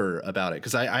remember about it?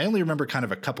 Because I only remember kind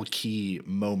of a couple key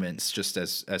moments, just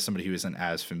as somebody who isn't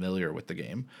as familiar with the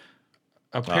game.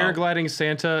 A paragliding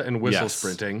Santa and whistle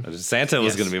sprinting. Santa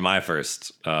was going to be my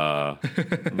first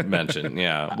mention.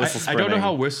 Yeah, whistle sprinting. I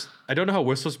don't know how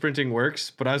whistle sprinting works,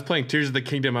 but I was playing Tears of the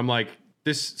Kingdom. I'm like,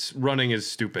 this running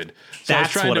is stupid. So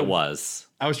That's what it was.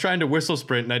 I was trying to whistle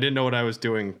sprint and I didn't know what I was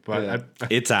doing, but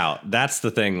it's out. That's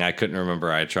the thing I couldn't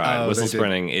remember. I tried. Whistle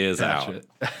sprinting is out.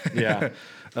 Yeah.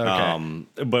 Okay.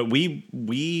 But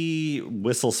we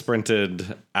whistle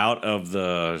sprinted out of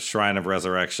the Shrine of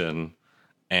Resurrection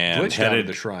and glitched out of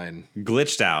the shrine.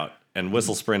 Glitched out and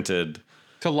whistle sprinted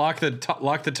to lock the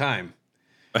time.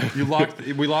 We locked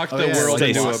the world.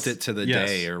 Like locked it to the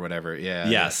day or whatever. Yeah.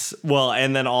 Yes. Yeah. Well,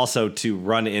 and then also to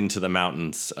run into the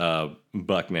mountains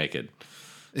buck naked.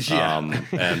 Yeah.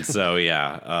 And so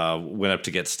went up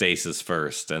to get stasis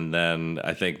first, and then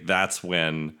I think that's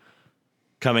when,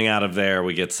 coming out of there,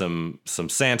 we get some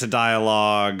Santa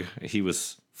dialogue. He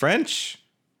was French.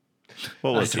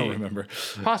 What was he? I don't remember.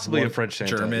 Possibly a French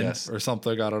Santa, German or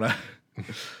something. I don't know.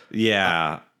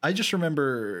 Yeah. I just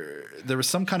remember there was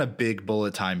some kind of big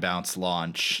bullet time bounce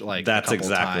launch, like that's a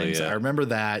couple exactly times. It. I remember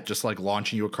that, just like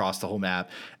launching you across the whole map.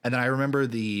 And then I remember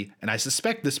and I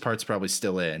suspect this part's probably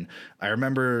still in. I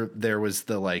remember there was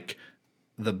the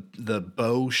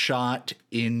bow shot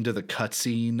into the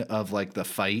cutscene of like the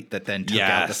fight that then took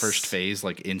out the first phase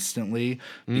like instantly,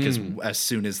 because as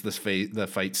soon as the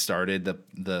fight started,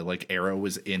 the like arrow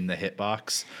was in the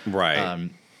hitbox. Right. I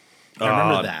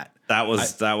remember that. That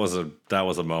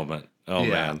was a moment. Oh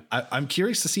man, I'm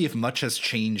curious to see if much has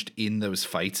changed in those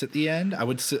fights at the end. I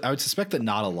would suspect that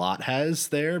not a lot has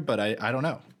there, but I don't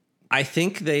know. I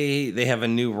think they have a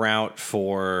new route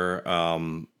for.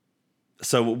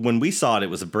 So when we saw it,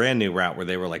 it was a brand new route where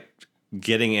they were like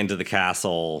getting into the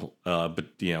castle, but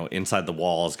inside the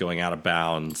walls, going out of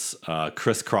bounds,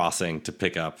 crisscrossing to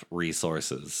pick up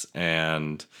resources.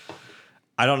 And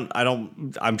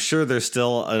I'm sure there's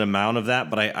still an amount of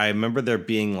that, but I remember there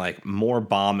being like more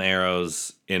bomb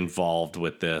arrows involved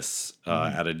with this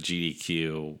at a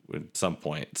GDQ at some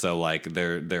point. So like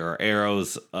there are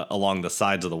arrows along the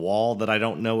sides of the wall that I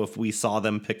don't know if we saw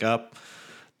them pick up,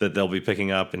 that they'll be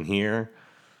picking up in here.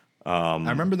 I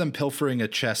remember them pilfering a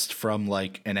chest from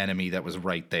like an enemy that was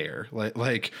right there.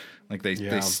 Like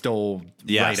they stole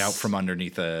right out from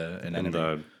underneath an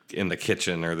enemy. In the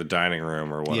kitchen or the dining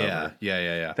room or whatever.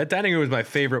 Yeah. That dining room was my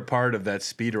favorite part of that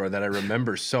speedrun that I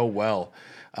remember so well.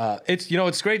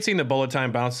 It's great seeing the bullet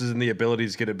time bounces and the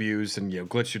abilities get abused and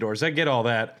glitch your doors. I get all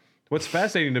that. What's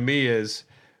fascinating to me is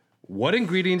what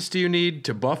ingredients do you need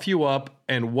to buff you up,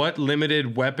 and what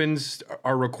limited weapons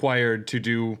are required to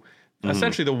do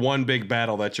essentially the one big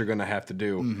battle that you're going to have to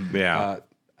do. Mm-hmm. Yeah,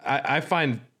 I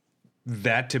find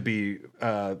that to be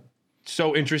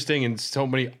so interesting, and so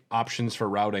many options for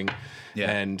routing.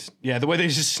 And the way they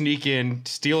just sneak in,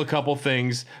 steal a couple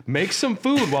things, make some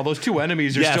food while those two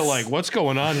enemies are still like, what's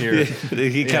going on here?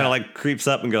 He kind of like creeps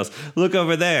up and goes, look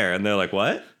over there. And they're like,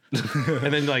 what?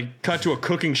 And then like cut to a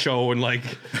cooking show and like,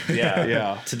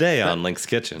 today on Link's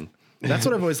Kitchen. That's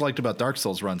what I've always liked about Dark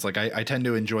Souls runs. Like I tend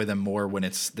to enjoy them more when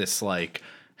it's this like,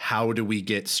 how do we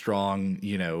get strong,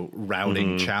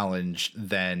 routing challenge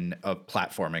than a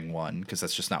platforming one? Because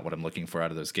that's just not what I'm looking for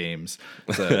out of those games.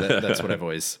 So that's what I've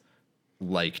always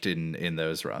liked in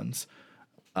those runs.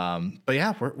 But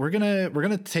yeah, we're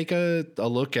gonna take a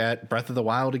look at Breath of the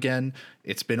Wild again.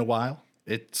 It's been a while.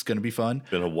 It's going to be fun.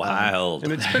 Been a while.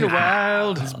 And it's been a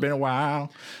while. It's been a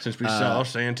while since we saw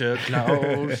Santa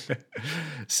Claus.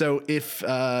 So if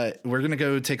we're going to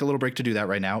go take a little break to do that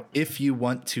right now. If you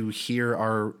want to hear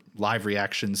our live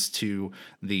reactions to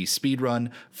the speed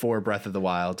run for Breath of the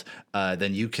Wild,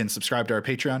 then you can subscribe to our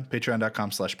Patreon,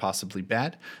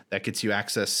 patreon.com/possiblybad. That gets you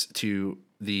access to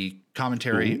the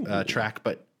commentary track,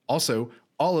 but also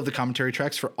all of the commentary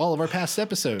tracks for all of our past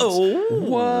episodes.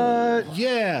 What?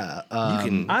 Yeah.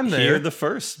 I'm there. Hear the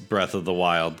first Breath of the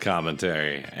Wild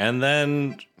commentary, and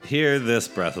then hear this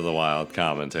Breath of the Wild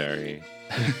commentary.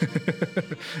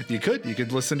 You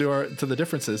could listen to the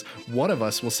differences. One of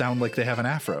us will sound like they have an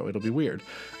afro. It'll be weird.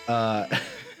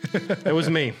 It was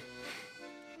me.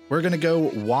 We're going to go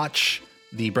watch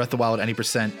the Breath of the Wild Any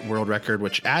Percent world record,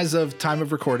 which as of time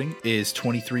of recording is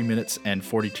 23 minutes and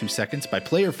 42 seconds by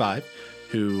Player 5,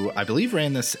 who I believe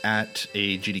ran this at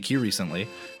a GDQ recently.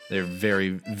 They're very,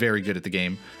 very good at the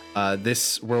game.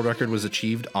 This world record was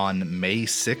achieved on May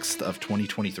 6th of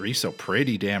 2023, so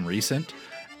pretty damn recent.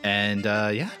 And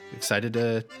excited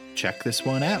to check this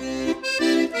one out.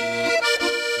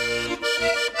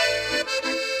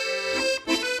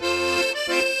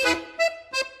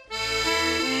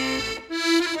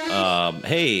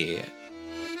 Hey,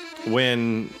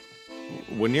 when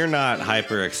you're not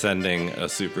hyperextending a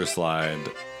super slide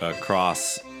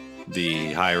across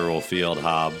the Hyrule Field,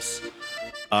 Hobbs,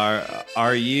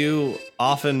 are you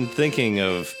often thinking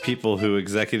of people who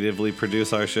executively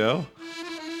produce our show?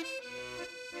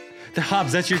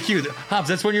 Hobbs, that's your cue. Hobbs,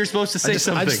 that's when you're supposed to say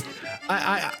something.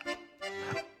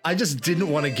 I just didn't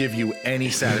want to give you any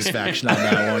satisfaction on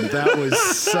that one. That was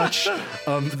such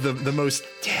the most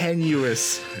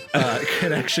tenuous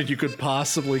connection you could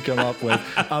possibly come up with.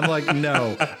 I'm like,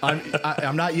 no,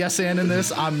 I'm not yes and in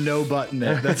this. I'm no button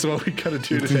it. That's what we gotta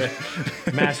do today.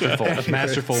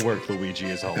 Masterful work, Luigi,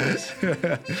 as always.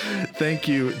 Thank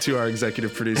you to our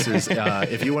executive producers.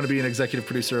 If you want to be an executive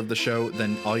producer of the show,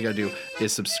 then all you gotta do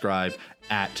is subscribe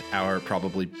at our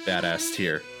Probably Badass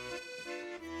tier.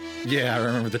 Yeah, I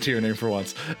remember the tier name for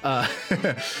once.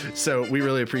 So we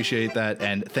really appreciate that.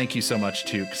 And thank you so much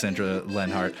to Cassandra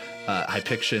Lenhart,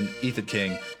 Hypiction, Ethan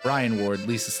King, Brian Ward,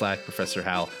 Lisa Slack, Professor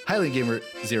Hal, Highly Gamer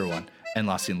 01, and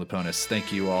Lassian Luponis.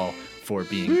 Thank you all for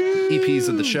being EPs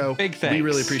of the show. Big thanks. We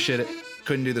really appreciate it.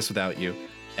 Couldn't do this without you.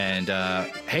 And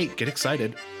hey, get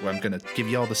excited. I'm going to give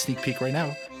you all the sneak peek right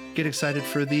now. Get excited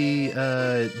for the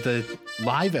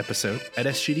live episode at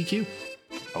SGDQ.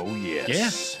 Oh, yes. Yeah.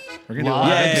 We're going to do a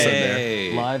live episode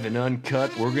there. Live and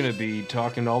uncut. We're going to be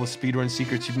talking all the speedrun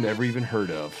secrets you've never even heard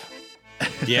of.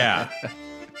 Yeah.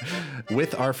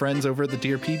 With our friends over at the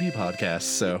Dear PB podcast.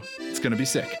 So it's going to be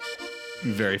sick.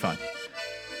 Very fun.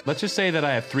 Let's just say that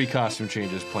I have 3 costume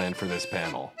changes planned for this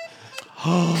panel.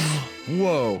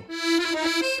 Whoa.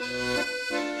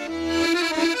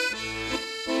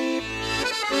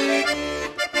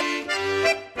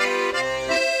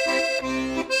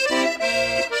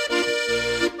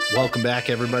 Welcome back,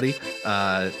 everybody.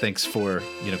 Thanks for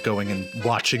going and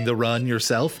watching the run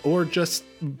yourself, or just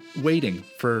waiting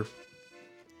for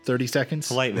 30 seconds,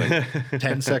 Politely.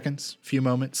 10 seconds, few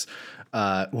moments,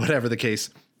 whatever the case.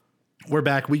 We're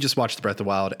back. We just watched the Breath of the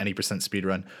Wild Any Percent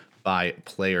speedrun by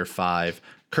Player 5.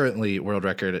 Currently, world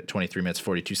record at 23 minutes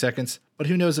 42 seconds. But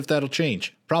who knows if that'll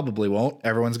change? Probably won't.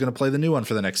 Everyone's going to play the new one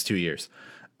for the next 2 years.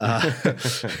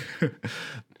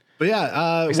 But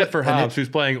yeah, except for Hobbs, who's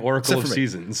playing Oracle of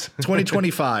Seasons.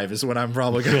 2025 is when I'm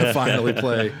probably going to finally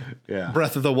play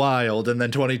Breath of the Wild, and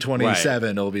then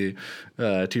 2027 will be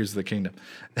Tears of the Kingdom.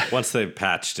 Once they've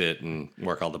patched it and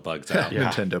work all the bugs out.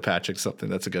 Nintendo patching something,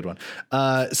 that's a good one.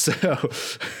 So,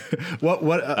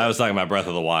 what? I was talking about Breath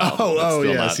of the Wild.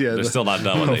 Yes, they're still not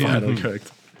done with it yet.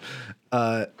 Correct.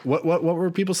 What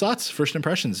were people's thoughts? First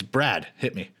impressions. Brad,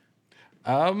 hit me.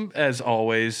 As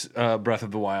always, Breath of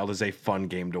the Wild is a fun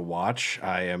game to watch.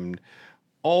 I am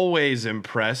always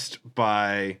impressed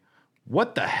by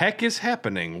what the heck is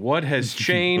happening. What has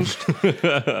changed?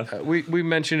 We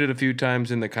mentioned it a few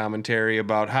times in the commentary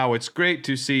about how it's great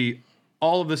to see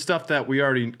all of the stuff that we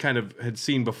already kind of had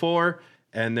seen before,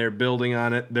 and they're building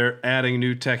on it. They're adding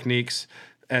new techniques.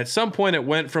 At some point, it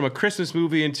went from a Christmas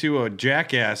movie into a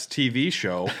Jackass TV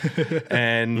show,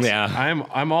 and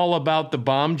I'm all about the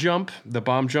bomb jump. The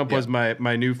bomb jump was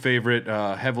my new favorite,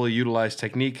 heavily utilized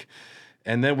technique.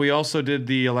 And then we also did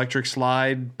the electric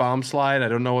slide, bomb slide. I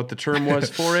don't know what the term was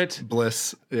for it.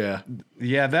 Bliss, yeah,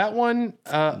 that one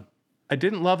I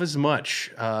didn't love as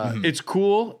much. It's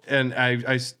cool, and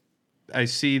I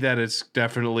see that it's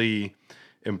definitely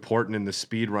important in the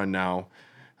speed run now.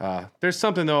 There's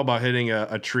something, though, about hitting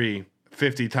a tree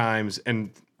 50 times and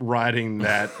riding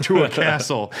that to a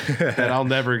castle that I'll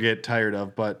never get tired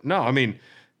of. But no, I mean,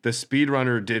 the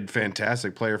speedrunner did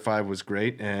fantastic. Player 5 was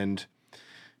great, and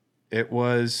it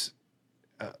was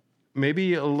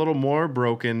maybe a little more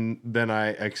broken than I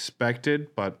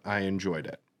expected, but I enjoyed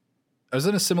it. I was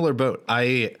in a similar boat.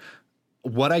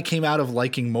 What I came out of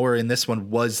liking more in this one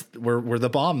were the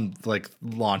bomb like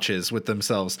launches with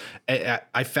themselves. I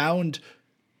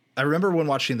remember when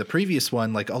watching the previous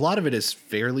one, like a lot of it is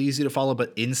fairly easy to follow,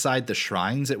 but inside the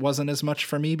shrines, it wasn't as much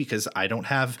for me because I don't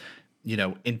have,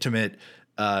 intimate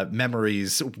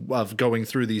memories of going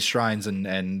through these shrines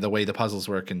and the way the puzzles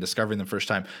work and discovering them first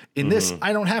time. In this,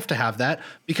 I don't have to have that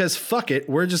because fuck it,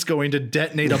 we're just going to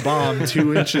detonate a bomb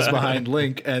 2 inches behind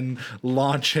Link and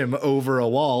launch him over a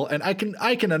wall. And I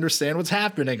can understand what's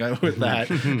happening with that.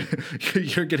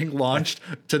 You're getting launched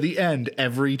to the end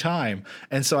every time.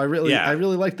 And so I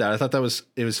really liked that. I thought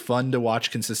it was fun to watch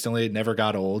consistently. It never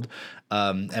got old.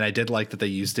 And I did like that they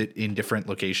used it in different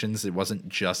locations. It wasn't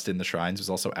just in the shrines. It was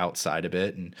also outside a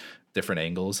bit and different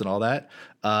angles and all that.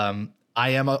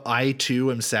 I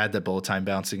too am sad that bullet time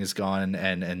bouncing is gone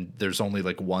and there's only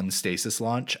like one stasis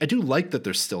launch. I do like that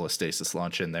there's still a stasis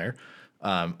launch in there.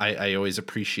 I always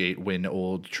appreciate when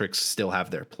old tricks still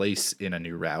have their place in a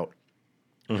new route.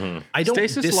 I don't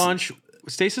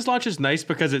Stasis launch is nice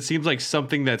because it seems like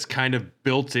something that's kind of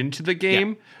built into the game.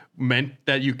 Yeah. Meant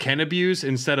that you can abuse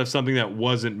instead of something that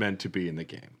wasn't meant to be in the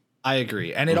game. I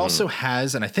agree. And it also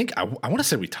has, and I think I want to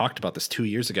say we talked about this 2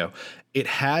 years ago. It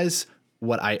has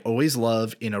what I always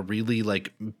love in a really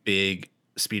like big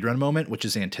speedrun moment, which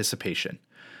is anticipation.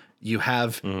 You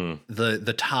have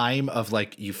the time of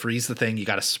like you freeze the thing, you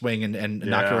got to swing and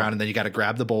knock it around, and then you got to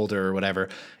grab the boulder or whatever.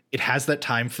 It has that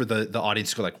time for the audience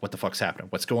to go like, what the fuck's happening?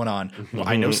 What's going on? Well,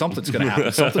 I know something's going to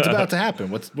happen. Something's about to happen.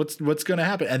 What's going to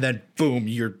happen? And then boom,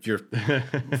 you're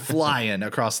flying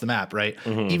across the map, right?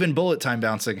 Even bullet time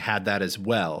bouncing had that as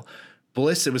well.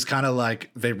 Bliss, it was kind of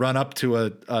like they run up to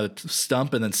a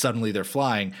stump and then suddenly they're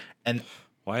flying. And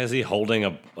why is he holding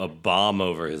a bomb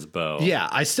over his bow? Yeah,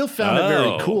 I still found it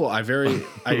very cool. I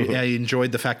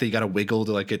enjoyed the fact that you got to wiggle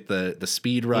to like get the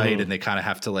speed right, and they kind of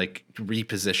have to like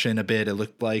reposition a bit. It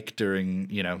looked like during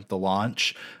the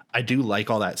launch. I do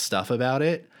like all that stuff about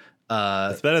it.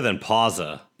 It's better than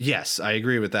Pausa. Yes, I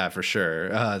agree with that for sure.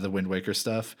 The Wind Waker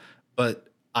stuff, but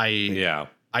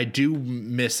I do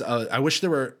miss. I wish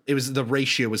the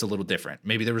ratio was a little different.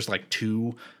 Maybe there was like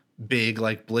two big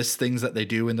like Bliss things that they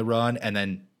do in the run, and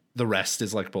then the rest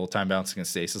is like bullet time bouncing and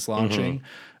stasis launching.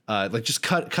 Like just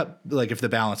cut like if the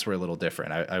balance were a little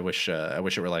different. I wish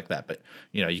it were like that, but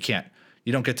you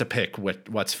don't get to pick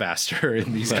what's faster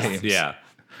in these games. Yeah,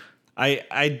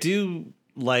 I do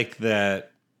like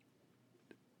that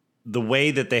the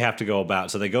way that they have to go about.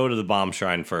 So they go to the bomb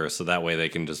shrine first, so that way they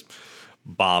can just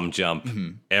bomb jump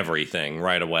everything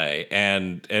right away.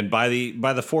 And by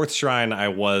the fourth shrine, I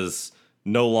was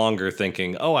no longer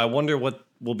thinking, oh, I wonder what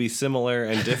will be similar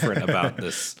and different about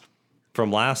this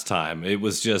from last time. It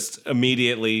was just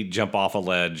immediately jump off a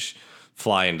ledge,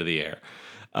 fly into the air.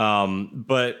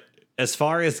 But as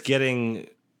far as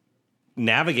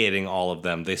navigating all of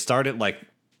them, they started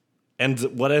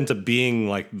what ends up being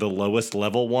like the lowest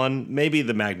level one. Maybe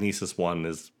the Magnesis one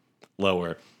is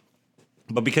lower,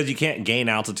 but because you can't gain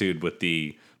altitude with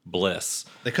the Bliss,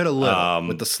 they could have little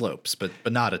with the slopes, but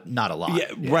not a lot.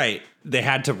 Yeah, right. They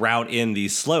had to route in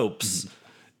these slopes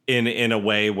in a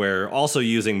way where also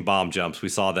using bomb jumps. We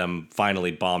saw them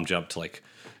finally bomb jump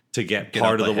to get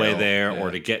part of the way there, or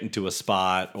to get into a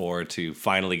spot, or to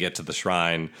finally get to the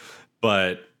shrine.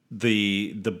 But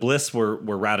the Bliss were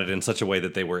routed in such a way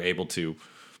that they were able to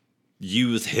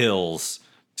use hills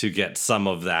to get some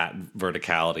of that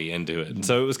verticality into it. And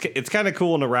so it's kind of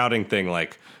cool in a routing thing,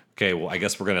 like, okay, well, I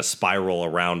guess we're going to spiral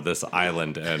around this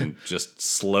island and just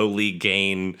slowly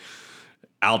gain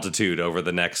altitude over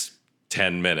the next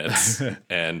 10 minutes.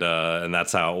 and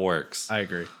that's how it works. I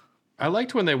agree. I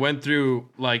liked when they went through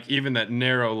like even that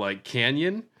narrow like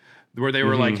canyon where they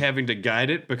were like having to guide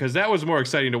it, because that was more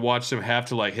exciting to watch them have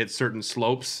to like hit certain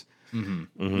slopes.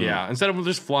 Yeah, instead of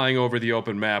just flying over the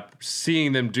open map,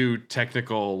 seeing them do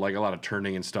technical, like a lot of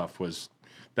turning and stuff was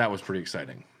pretty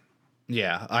exciting.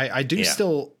 Yeah, I do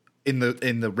still in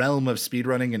the realm of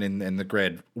speedrunning and in the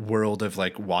grid world of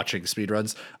like watching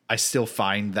speedruns, I still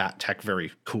find that tech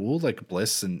very cool, like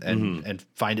Bliss, and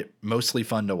find it mostly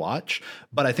fun to watch.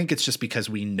 But I think it's just because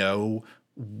we know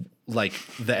like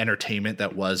the entertainment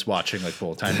that was watching like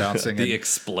bullet time bouncing the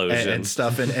explosion and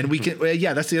stuff, and we can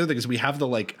that's the other thing is we have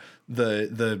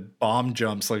the bomb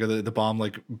jumps, like the bomb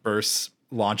like bursts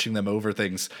launching them over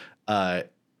things.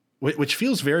 which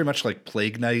feels very much like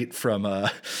Plague Knight from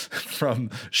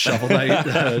Shovel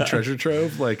Knight Treasure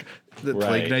Trove. Like the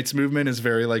Plague Knight's movement is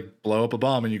very like blow up a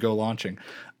bomb and you go launching.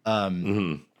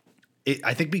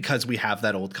 I think because we have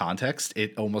that old context,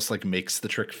 it almost like makes the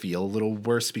trick feel a little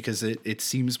worse because it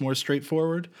seems more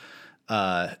straightforward.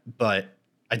 But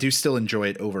I do still enjoy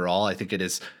it overall. I think it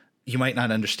is. You might not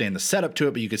understand the setup to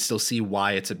it, but you could still see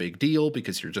why it's a big deal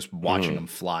because you're just watching them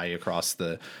fly across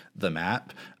the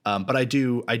map. But I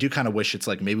do kind of wish it's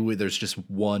like maybe there's just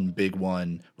one big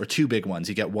one or two big ones.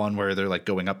 You get one where they're like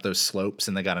going up those slopes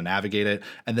and they got to navigate it,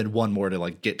 and then one more to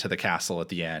like get to the castle at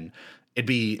the end. It'd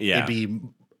be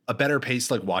a better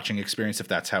paced like watching experience if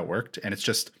that's how it worked. And it's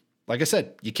just like I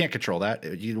said, you can't control that.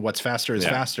 What's faster is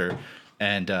faster.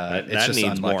 And it's just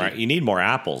needs unlucky. more. You need more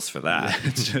apples for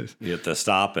that. You have to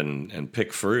stop and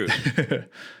pick fruit.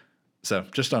 So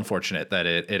just unfortunate that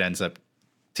it ends up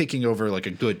taking over like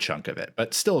a good chunk of it,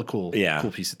 but still a cool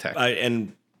piece of tech.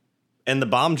 And the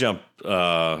bomb jump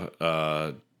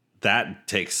that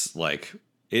takes like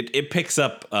it picks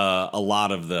up a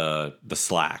lot of the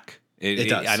slack. It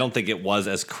does. I don't think it was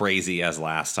as crazy as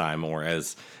last time or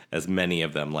as many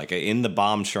of them. Like in the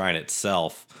bomb shrine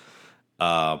itself.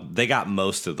 They got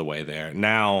most of the way there.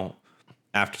 Now,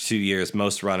 after 2 years,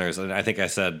 most runners, and I think I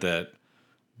said that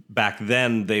back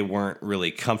then they weren't really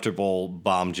comfortable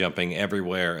bomb jumping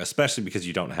everywhere, especially because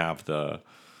you don't have the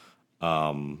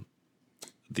hang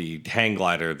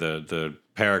glider, the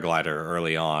paraglider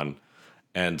early on.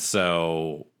 And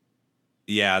so,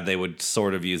 yeah, they would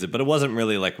sort of use it, but it wasn't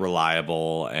really like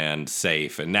reliable and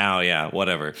safe. And now,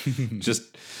 whatever.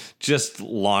 Just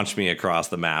launch me across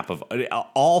the map of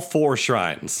all 4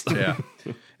 shrines. Yeah.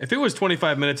 If it was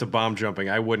 25 minutes of bomb jumping,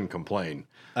 I wouldn't complain.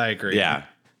 I agree. Yeah.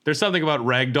 There's something about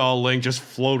Ragdoll Link just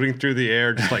floating through the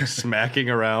air, just like smacking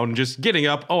around, just getting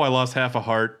up. Oh, I lost half a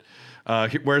heart.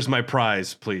 Where's my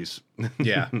prize, please?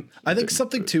 Yeah. I think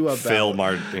something too about Phil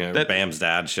Bam's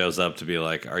dad shows up to be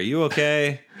like, "Are you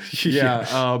okay?"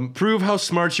 Yeah. Prove how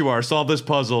smart you are. Solve this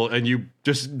puzzle, and you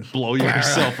just blow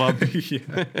yourself up.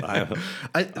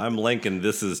 I'm Lincoln.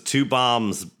 This is 2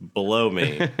 bombs below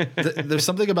me. There's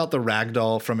something about the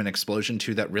ragdoll from an explosion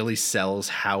too that really sells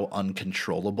how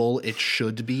uncontrollable it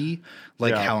should be,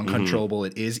 like how uncontrollable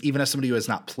it is. Even as somebody who has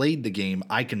not played the game,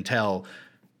 I can tell.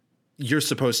 You're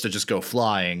supposed to just go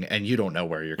flying and you don't know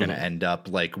where you're going to end up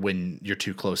like when you're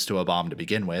too close to a bomb to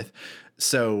begin with.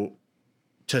 So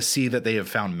to see that they have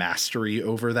found mastery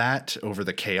over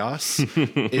the chaos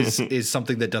is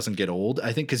something that doesn't get old.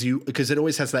 I think because it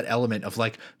always has that element of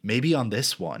like, maybe on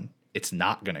this one, it's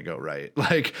not going to go right.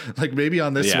 Like maybe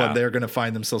on this one, they're going to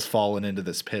find themselves falling into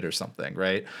this pit or something.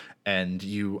 Right. And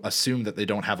you assume that they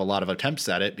don't have a lot of attempts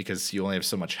at it because you only have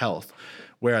so much health.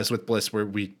 Whereas with Bliss, where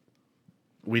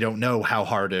we don't know how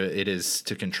hard it is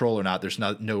to control or not. There's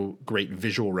no great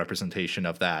visual representation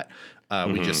of that.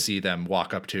 We just see them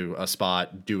walk up to a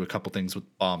spot, do a couple things with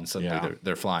bombs, suddenly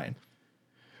they're flying.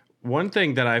 One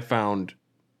thing that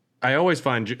I always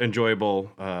find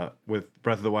enjoyable with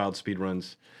Breath of the Wild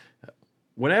speedruns,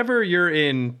 whenever you're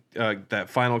in that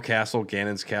final castle,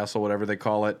 Ganon's castle, whatever they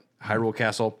call it, Hyrule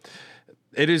Castle,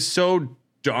 it is so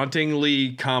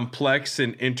dauntingly complex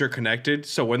and interconnected.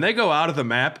 So when they go out of the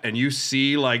map and you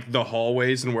see like the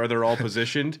hallways and where they're all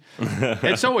positioned,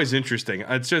 it's always interesting.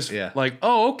 It's just like,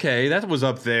 oh, okay, that was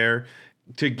up there.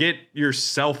 To get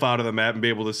yourself out of the map and be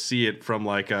able to see it from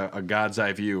like a God's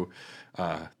eye view,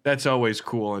 that's always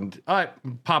cool. And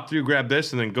pop through, grab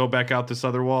this, and then go back out this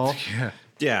other wall.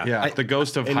 Yeah. The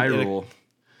Ghost of Hyrule.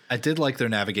 I did like their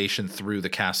navigation through the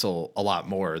castle a lot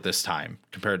more this time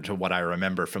compared to what I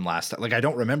remember from last time. Like, I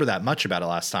don't remember that much about it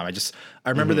last time. I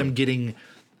remember them getting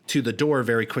to the door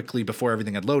very quickly before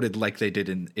everything had loaded like they did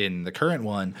in the current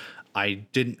one. I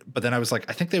didn't, but then I was like,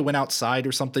 I think they went outside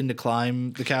or something to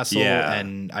climb the castle,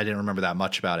 and I didn't remember that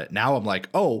much about it. Now I'm like,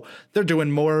 oh, they're doing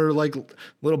more like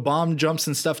little bomb jumps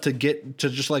and stuff to get to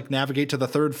just like navigate to the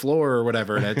 3rd floor or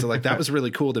whatever. And it's like, that was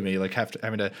really cool to me, like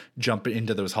having to jump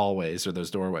into those hallways or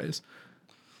those doorways.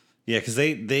 Yeah, because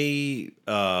they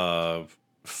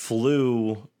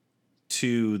flew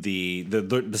to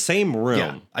the same room.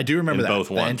 Yeah, I do remember that. Both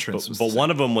the ones, entrance was but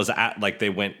one of them was at like they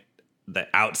went the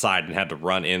outside and had to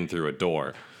run in through a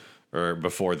door or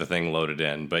before the thing loaded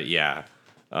in. But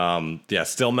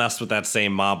still messed with that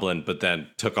same moblin, but then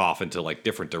took off into like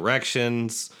different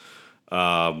directions.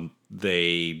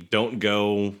 They don't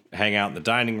go hang out in the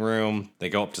dining room. They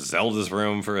go up to Zelda's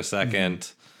room for a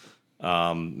second.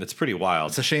 It's pretty wild.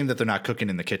 It's a shame that they're not cooking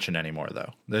in the kitchen anymore,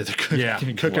 though. They're cooking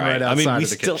right outside of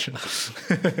the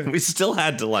kitchen. We still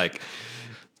had to like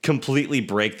completely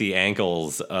break the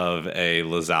ankles of a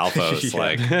Lizalfos.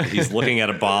 Like he's looking at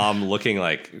a bomb, looking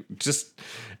like just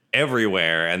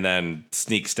everywhere, and then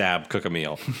sneak stab, cook a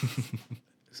meal.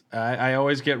 I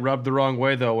always get rubbed the wrong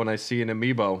way though when I see an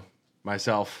Amiibo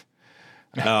myself.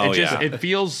 Oh,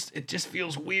 It just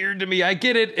feels weird to me. I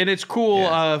get it, and it's cool,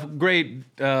 great,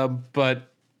 but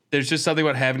there's just something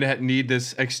about having to need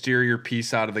this exterior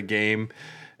piece out of the game,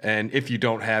 and if you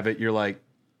don't have it, you're like,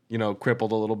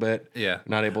 crippled a little bit. Yeah,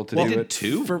 not able to do it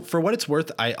too. For what it's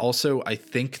worth, I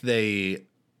think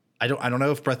I don't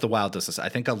know if Breath of the Wild does this. I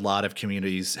think a lot of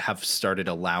communities have started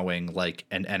allowing like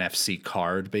an NFC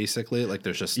card, basically. Like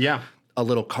there's just a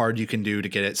little card you can do to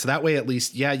get it. So that way, at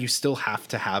least, you still have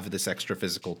to have this extra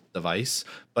physical device,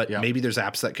 but maybe there's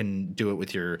apps that can do it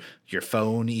with your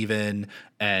phone even.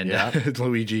 And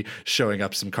Luigi showing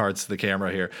up some cards to the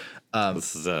camera here.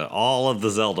 This is all of the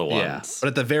Zelda ones. Yeah, but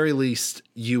at the very least,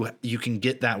 you can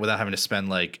get that without having to spend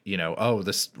like,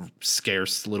 this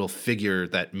scarce little figure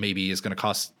that maybe is going to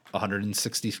cost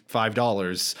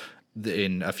 $165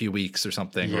 in a few weeks or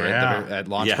something, or at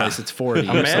launch price it's $40.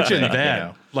 Imagine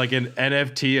that, like an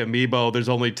NFT Amiibo. There's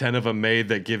only 10 of them made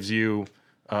that gives you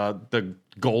the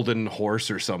golden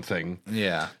horse or something.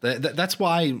 Yeah, that's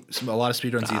why a lot of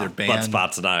speedruns either ban. But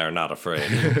Spots and I are not afraid.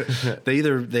 they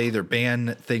either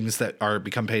ban things that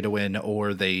become pay to win,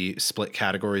 or they split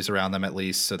categories around them at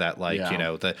least, so that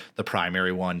the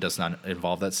primary one does not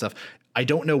involve that stuff. I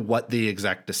don't know what the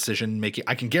exact decision making.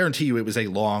 I can guarantee you it was a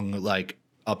long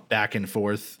up back and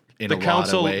forth in a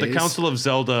lot of ways. The Council of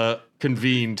Zelda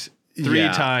convened 3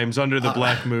 times under the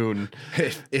Black Moon.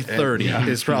 30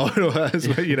 is probably what it was.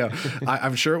 But,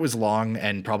 I'm sure it was long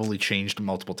and probably changed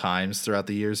multiple times throughout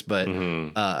the years. But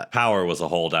power was a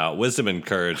holdout. Wisdom and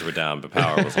courage were down, but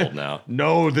power was holding out.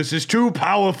 No, this is too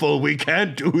powerful. We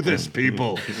can't do this,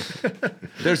 people.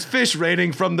 There's fish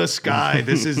raining from the sky.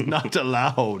 This is not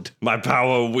allowed. My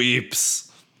power weeps.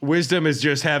 Wisdom is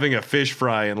just having a fish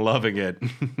fry and loving it.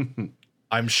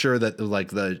 I'm sure that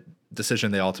the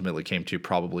decision they ultimately came to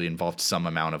probably involved some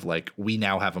amount of we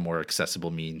now have a more accessible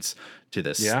means to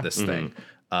this thing.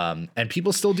 And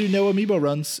people still do no Amiibo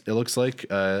runs. It looks like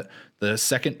the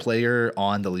second player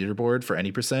on the leaderboard for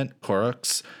any percent,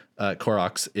 Koroks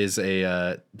is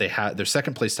their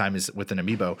second place time is with an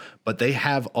Amiibo, but they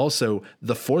have also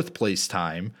the fourth place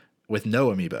time with no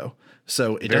Amiibo.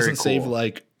 So it doesn't save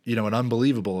an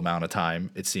unbelievable amount of time,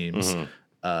 it seems.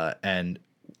 And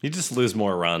you just lose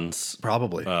more runs,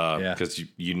 probably, because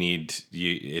you need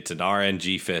it's an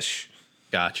RNG fish,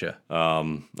 gotcha,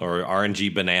 or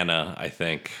RNG banana, I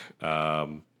think.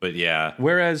 But yeah,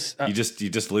 whereas you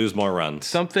just lose more runs.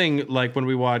 Something like when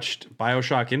we watched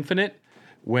BioShock Infinite.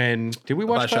 Did we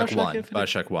watch BioShock 1? Infinite?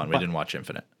 BioShock 1. We didn't watch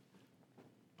Infinite.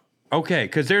 Okay,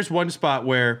 because there's one spot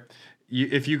where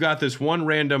if you got this one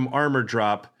random armor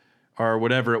drop or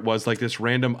whatever it was, like this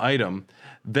random item,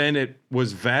 then it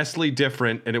was vastly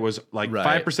different, and it was like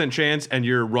 5% chance, and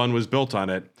your run was built on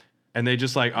it. And they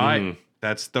just all right,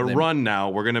 that's the run now.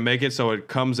 We're gonna make it so it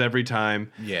comes every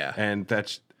time. Yeah, and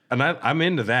I'm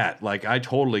into that. Like I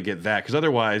totally get that, because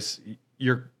otherwise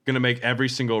you're gonna make every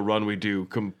single run we do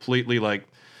completely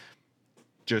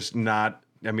just not.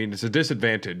 I mean, it's a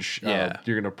disadvantage. You're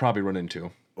gonna probably run into.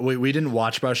 We didn't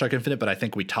watch BioShock Infinite, but I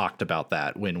think we talked about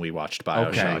that when we watched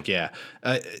BioShock. Okay.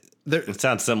 Yeah. It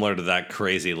sounds similar to that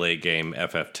crazy late game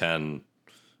FF10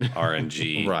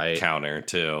 RNG counter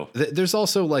too. There's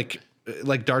also like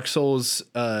Dark Souls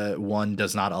 1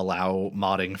 does not allow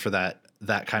modding for that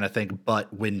kind of thing.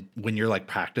 But when you're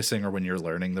practicing, or when you're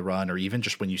learning the run, or even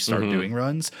just when you start doing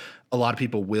runs, a lot of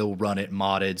people will run it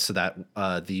modded so that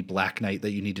the Black Knight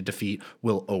that you need to defeat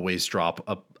will always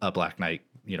drop a Black Knight,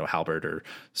 halberd or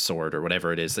sword or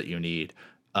whatever it is that you need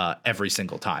every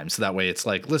single time. So that way it's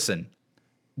listen,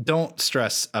 don't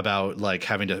stress about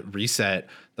having to reset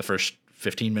the first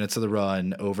 15 minutes of the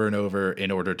run over and over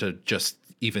in order to just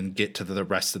even get to the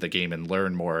rest of the game and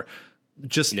learn more.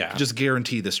 Just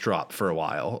guarantee this drop for a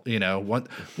while.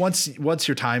 Once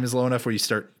your time is low enough where you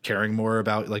start caring more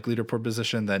about leaderboard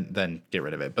position, then get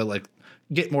rid of it. But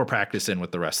get more practice in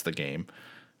with the rest of the game.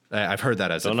 I've heard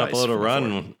that as don't advice. Don't upload a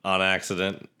run on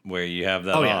accident where you have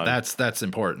that. Oh yeah, that's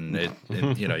important.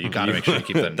 You got to make sure you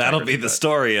keep that. That'll be the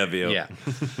story of you. Yeah,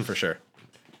 for sure.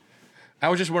 I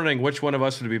was just wondering which one of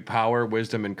us would be power,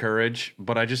 wisdom, and courage,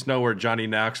 but I just know we're Johnny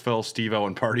Knoxville, Steve-O,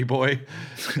 and Party Boy.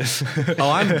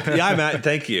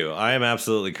 Thank you. I am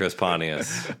absolutely Chris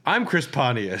Pontius. I'm Chris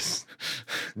Pontius.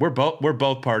 We're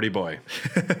both Party Boy.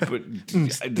 But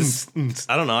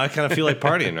I don't know. I kind of feel like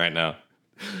partying right now.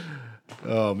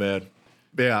 Oh man.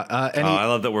 Yeah. I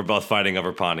love that we're both fighting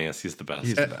over Pontius. He's the best.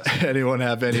 He's the best. Anyone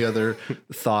have any other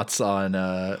thoughts on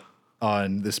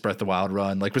this Breath of the Wild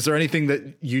run? Like, was there anything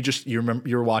that you remember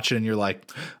you were watching and you're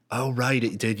like, oh right,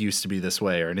 it did used to be this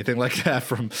way, or anything like that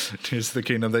from Tears of the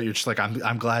Kingdom that you're just like,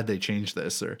 I'm glad they changed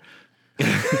this, or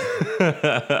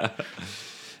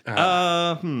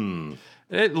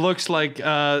It looks like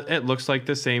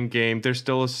the same game. There's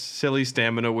still a silly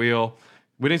stamina wheel.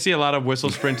 We didn't see a lot of whistle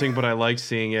sprinting, but I like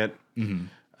seeing it.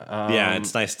 Yeah,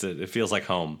 it's nice it feels like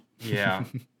home. Yeah.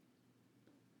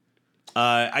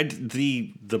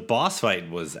 The boss fight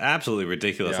was absolutely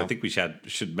ridiculous. Yeah. I think we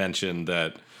should mention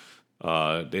that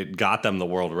it got them the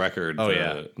world record. Oh,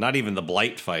 yeah. Not even the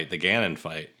Blight fight, the Ganon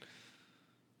fight.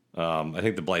 I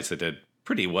think the Blights they did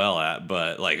pretty well at,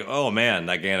 but like, oh man,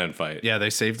 that Ganon fight. yeah,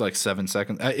 they saved like 7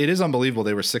 seconds. It is unbelievable.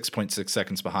 They were 6.6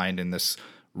 seconds behind in this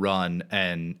run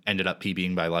and ended up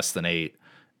PBing by less than 8.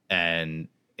 And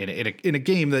in a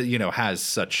game that, you know, has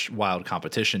such wild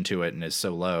competition to it and is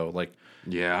so low, like,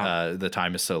 Yeah. the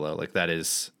time is so low. Like, that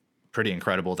is pretty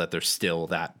incredible that there's still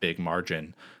that big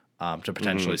margin to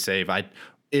potentially save.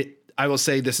 I will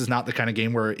say this is not the kind of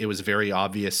game where it was very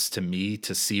obvious to me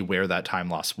to see where that time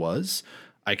loss was.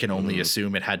 I can only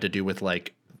assume it had to do with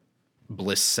like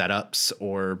bliss setups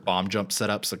or bomb jump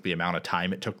setups, like the amount of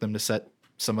time it took them to set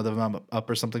some of them up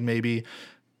or something. Maybe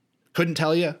couldn't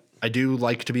tell you. I do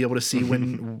like to be able to see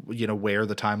when, you know, where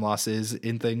the time loss is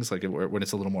in things, like when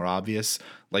it's a little more obvious.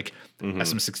 Like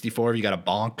SM64, you got a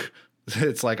bonk.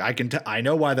 It's like I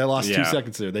know why they lost 2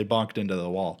 seconds there. They bonked into the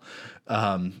wall.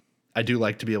 I do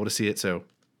like to be able to see it, so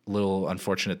a little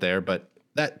unfortunate there. But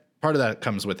that part of that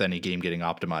comes with any game getting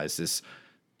optimized is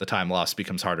the time loss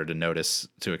becomes harder to notice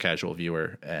to a casual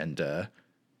viewer, and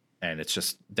it's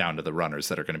just down to the runners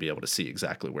that are going to be able to see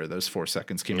exactly where those 4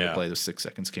 seconds came into play, those 6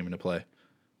 seconds came into play.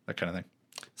 That kind of thing.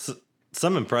 So,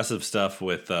 some impressive stuff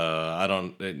with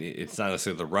it's not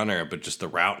necessarily the runner, but just the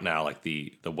route now. Like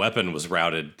the weapon was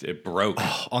routed, it broke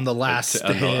On the last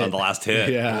on the last hit.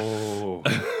 Yeah. Oh.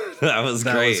 that was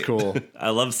That great. was cool. I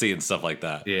love seeing stuff like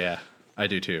that. Yeah, I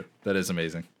do too. That is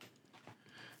amazing.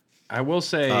 I will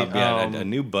say, a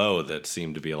new bow that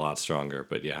seemed to be a lot stronger.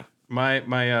 But yeah,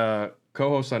 my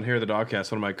co-host on Hair the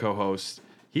Dogcast, one of my co-hosts,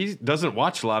 he doesn't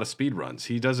watch a lot of speed runs.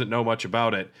 He doesn't know much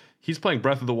about it. He's playing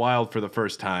Breath of the Wild for the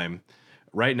first time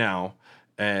right now,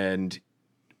 and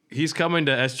he's coming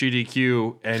to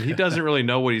SGDQ, and he doesn't really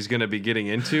know what he's going to be getting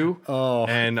into. Oh.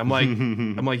 And I'm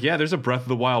like, yeah, there's a Breath of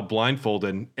the Wild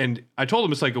blindfolded, and I told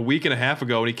him it's like a week and a half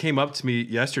ago, and he came up to me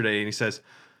yesterday, and he says,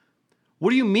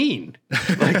 "What do you mean?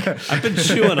 Like, I've been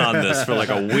chewing on this for like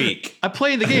a week. I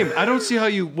played the game. I don't see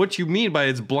what you mean by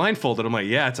it's blindfolded." I'm like,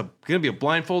 yeah, it's gonna be a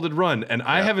blindfolded run, and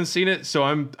I haven't seen it, so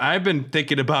I've been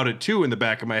thinking about it too in the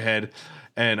back of my head,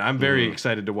 and I'm very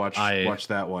excited to watch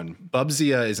that one.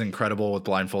 Bubzia is incredible with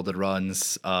blindfolded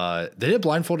runs. They did a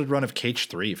blindfolded run of Cage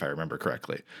 3, if I remember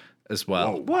correctly, as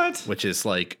well. Whoa, what? Which is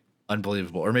like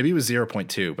unbelievable. Or maybe it was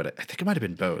 0.2, but I think it might have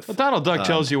been both. Well, Donald Duck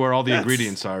tells you where all the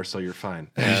ingredients are, so you're fine.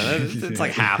 Yeah, it's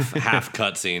like half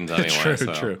cutscenes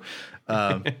anyway. True.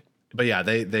 But yeah,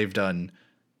 they've done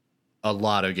a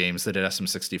lot of games. They did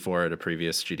SM64 at a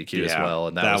previous GDQ as well,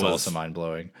 and that was also mind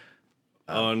blowing.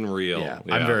 Unreal. Yeah,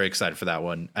 I'm very excited for that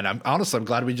one, and I'm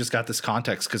glad we just got this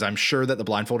context, because I'm sure that the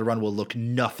blindfolded run will look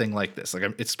nothing like this. Like,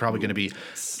 it's probably going to be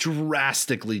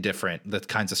drastically different, the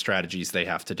kinds of strategies they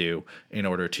have to do in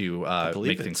order to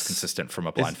make things consistent from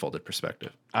a blindfolded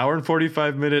perspective. Hour and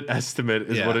 45-minute estimate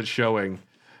is what it's showing,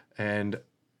 and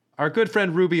our good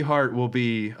friend Ruby Hart will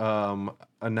be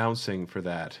announcing for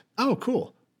that. Oh,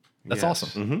 cool! That's awesome.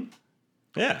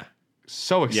 Mm-hmm. Yeah,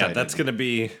 so excited. Yeah, that's going to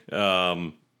be.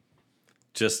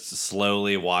 Just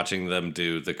slowly watching them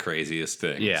do the craziest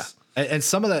things. Yeah. And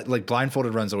some of that, like,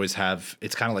 blindfolded runs always have,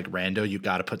 it's kind of like rando. You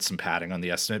got to put some padding on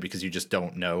the estimate, because you just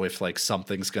don't know if like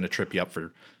something's going to trip you up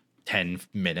for 10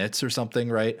 minutes or something.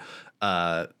 Right.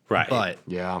 Right. But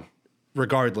yeah,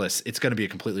 regardless, it's going to be a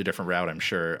completely different route. I'm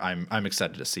sure. I'm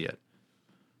excited to see it.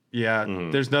 Yeah,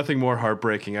 there's nothing more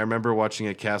heartbreaking. I remember watching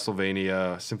a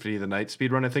Castlevania Symphony of the Night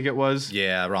speedrun, I think it was.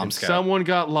 Yeah, and Scout. someone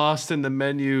got lost in the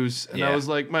menus, and I was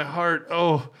like, my heart,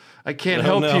 I can't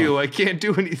help no. you. I can't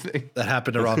do anything. That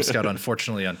happened to Rom Scout,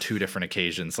 unfortunately, on 2 different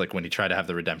occasions. Like, when he tried to have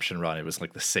the redemption run, it was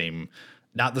like the same,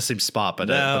 not the same spot, but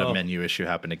a menu issue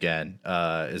happened again.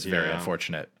 Is very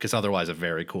unfortunate, because otherwise a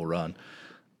very cool run.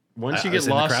 Once you get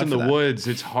lost in the woods,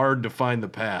 it's hard to find the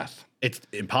path. It's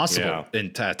impossible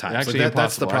at times. Actually,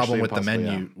 that's the problem with the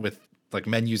menu, yeah. with like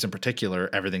menus in particular.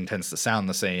 Everything tends to sound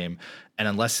the same, and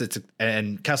unless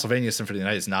and Castlevania Symphony of the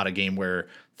Night is not a game where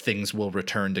things will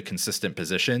return to consistent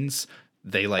positions.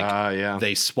 they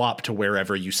they swap to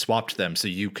wherever you swapped them, so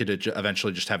you could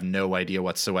eventually just have no idea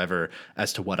whatsoever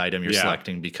as to what item you're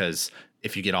selecting, because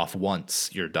if you get off once,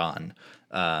 you're done.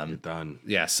 You're done.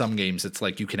 Yeah, some games it's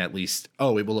like you can at least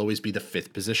it will always be the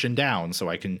 5th position down, so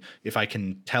if I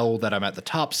can tell that I'm at the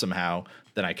top somehow,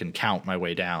 then I can count my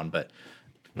way down. But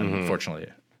unfortunately,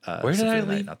 where did I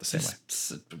leave? Not the same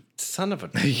way. Son of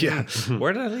a yeah.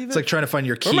 Where did I leave it? It's like trying to find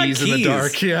your keys in the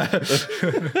dark. Yeah.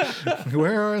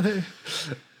 Where are they?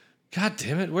 God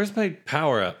damn it! Where's my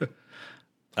power up?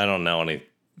 I don't know any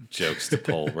jokes to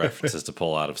pull, references to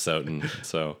pull out of Soten.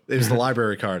 So it was the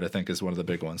library card, I think, is one of the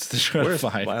big ones to try to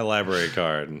find. My library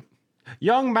card?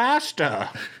 Young master,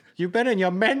 you've been in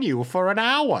your menu for an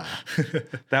hour.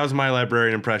 That was my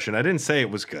librarian impression. I didn't say it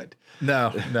was good.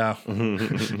 No,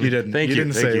 you didn't. You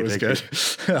didn't say it was good.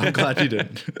 I'm glad you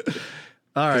didn't.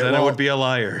 All right, then I would be a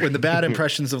liar. When the bad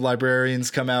impressions of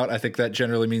librarians come out, I think that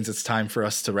generally means it's time for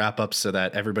us to wrap up so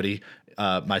that everybody,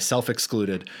 myself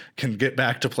excluded, can get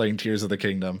back to playing Tears of the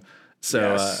Kingdom. So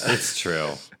yes, it's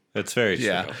true. It's very true.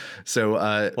 Yeah. So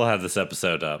we'll have this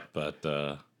episode up, but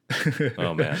oh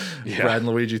man, Brad and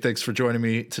Luigi, thanks for joining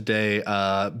me today.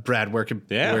 Brad, where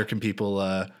can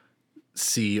people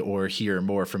see or hear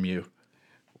more from you?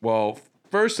 Well,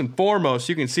 first and foremost,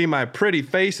 you can see my pretty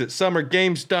face at Summer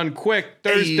Games Done Quick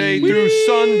Thursday through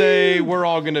Sunday. We're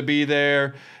all going to be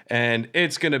there, and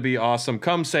it's going to be awesome.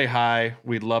 Come say hi.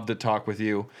 We'd love to talk with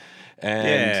you.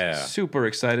 And super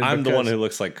excited. I'm the one who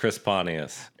looks like Chris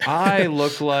Pontius. I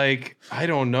look like, I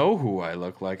don't know who I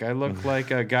look like. I look like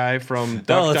a guy from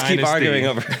Duck let's Dynasty. Keep arguing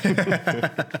over.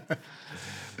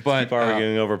 But keep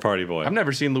arguing over Party Boy. I've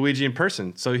never seen Luigi in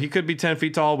person, so he could be 10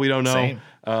 feet tall. We don't know. Same.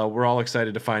 We're all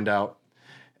excited to find out.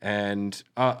 And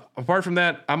apart from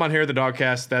that, I'm on Hair of the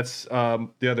Dogcast. That's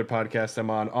the other podcast I'm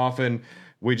on often.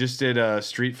 We just did a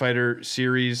Street Fighter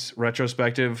series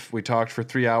retrospective. We talked for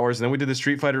 3 hours, and then we did the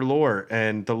Street Fighter lore,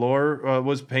 and the lore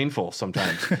was painful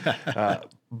sometimes.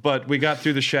 But we got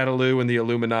through the Shadowloo and the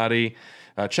Illuminati.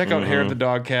 Check out Hair of the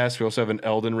Dogcast. We also have an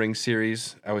Elden Ring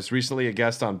series. I was recently a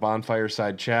guest on Bonfire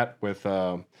Side Chat with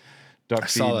Duck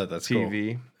Feed That's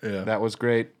TV. Cool. Yeah. That was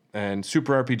great. And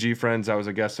Super RPG Friends, I was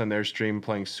a guest on their stream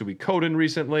playing Suikoden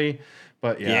recently.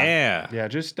 But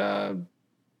just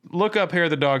look up Hair of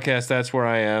the Dogcast. That's where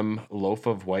I am. Loaf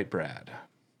of White Brad.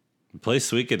 Play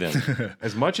Suikoden.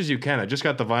 As much as you can. I just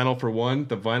got the vinyl for 1.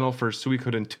 The vinyl for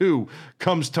Suikoden 2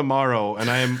 comes tomorrow, and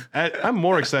I'm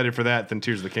more excited for that than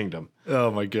Tears of the Kingdom.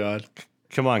 Oh my god!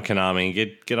 Come on, Konami,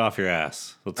 get off your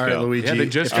ass. Let's go. All right, Luigi. Yeah, they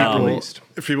just got released.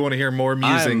 If people want to hear more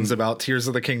musings about Tears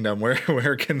of the Kingdom,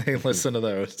 where can they listen to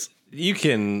those? You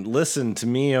can listen to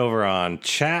me over on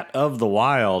Chat of the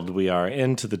Wild. We are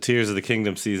into the Tears of the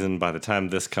Kingdom season by the time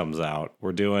this comes out.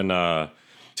 We're doing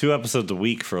 2 episodes a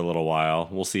week for a little while.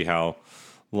 We'll see how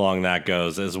long that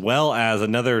goes, as well as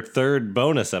another 3rd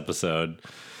bonus episode.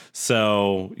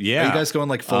 So, yeah. Are you guys going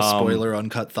like full spoiler,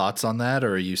 uncut thoughts on that,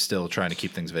 or are you still trying to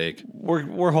keep things vague?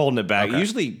 We're holding it back. Okay.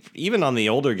 Usually, even on the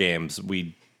older games,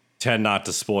 we tend not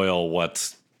to spoil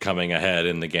what's coming ahead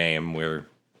in the game. We're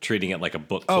treating it like a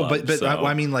book club. But so.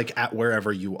 I mean, like at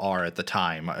wherever you are at the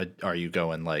time, are you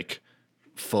going like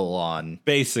full on?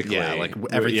 Basically, like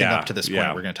everything up to this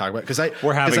point we're going to talk about, because I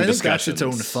think that's its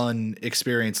own fun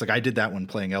experience. Like I did that when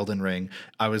playing Elden Ring.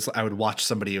 I would watch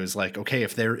somebody who was like, okay,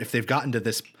 if they've gotten to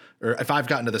this, or if I've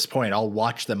gotten to this point, I'll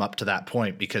watch them up to that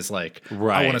point, because like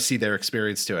I want to see their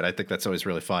experience to it. I think that's always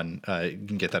really fun. You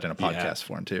can get that in a podcast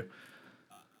form too.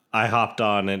 I hopped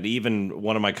on, and even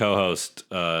one of my co-hosts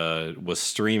was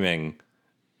streaming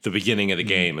the beginning of the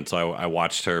game, and so I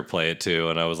watched her play it too,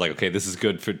 and I was like, okay, this is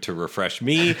good to refresh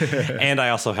me. And I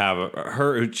also have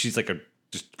her; she's like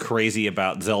just crazy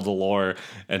about Zelda lore,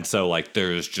 and so like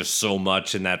there's just so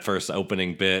much in that first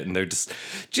opening bit, and they're just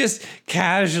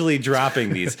casually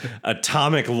dropping these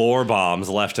atomic lore bombs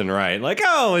left and right, like,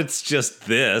 oh, it's just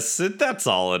this, that's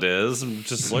all it is. I'm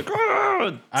just like, oh.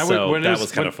 That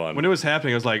was kind of fun. When it was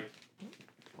happening, I was like,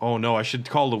 oh no, I should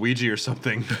call Luigi or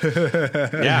something.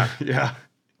 Yeah.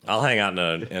 I'll hang out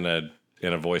in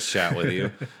a voice chat with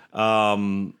you.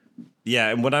 Yeah,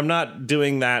 and when I'm not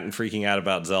doing that and freaking out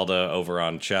about Zelda over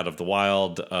on Chat of the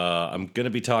Wild, I'm going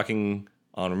to be talking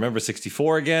on Remember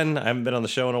 64 again. I haven't been on the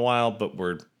show in a while, but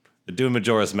we're doing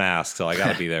Majora's Mask, so I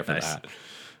got to be there for Nice. that.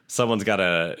 Someone's got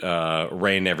to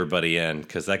rein everybody in,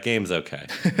 because that game's okay.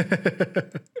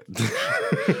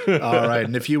 All right,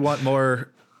 and if you want more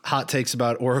hot takes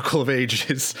about Oracle of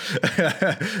Ages.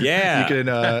 Yeah.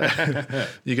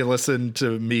 You can listen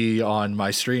to me on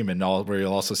my stream where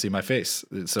you'll also see my face.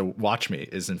 So watch me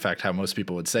is in fact how most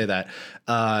people would say that.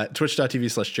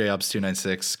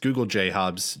 Twitch.tv/jhobs296, Google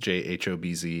jhobs,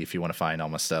 JHOBZ if you want to find all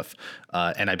my stuff.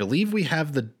 And I believe we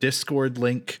have the Discord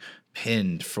link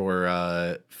pinned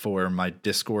for my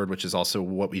Discord, which is also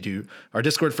what we do, our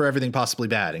Discord for everything possibly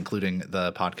bad, including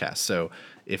the podcast. So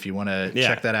if you want to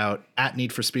check that out, at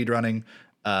Need for Speedrunning,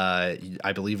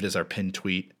 I believe it is our pinned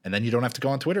tweet, and then you don't have to go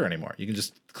on Twitter anymore. You can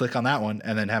just click on that one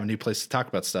and then have a new place to talk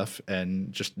about stuff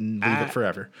and just leave it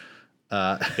forever.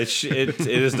 It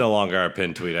is no longer our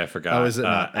pinned tweet. I forgot. Oh, is it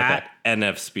not? Okay. At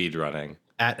NF Speedrunning.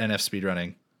 At NF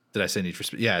Speedrunning. Did I say Need for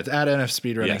Speed? Yeah, it's at NF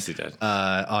Speedrunning. Yes, you did.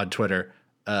 On Twitter.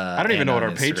 I don't even know what our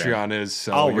Instagram. Patreon is.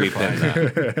 So I'll repin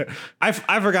that.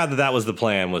 I forgot that was the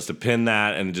plan, was to pin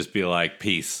that and just be like,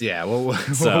 peace. Yeah, we'll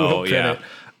pin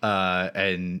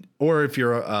it. Or if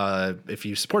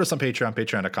you support us on Patreon,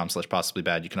 patreon.com/possibly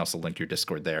bad, you can also link your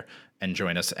Discord there and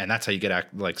join us. And that's how you get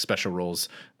special roles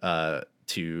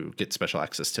to get special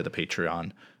access to the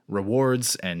Patreon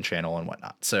rewards and channel and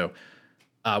whatnot. So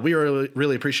we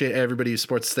really appreciate everybody who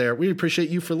supports us there. We appreciate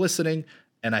you for listening.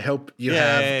 And I hope you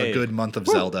have a good month of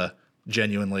Zelda,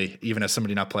 genuinely, even as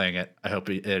somebody not playing it. I hope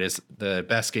it is the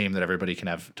best game that everybody can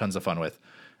have tons of fun with.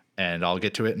 And I'll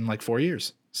get to it in like 4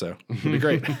 years. So it'll be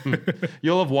great.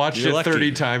 You'll have watched it lucky.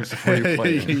 30 times before you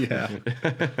play it. Yeah.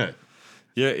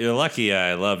 You're lucky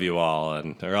I love you all,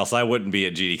 or else I wouldn't be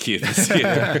at GDQ this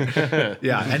year.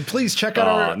 Yeah, and please check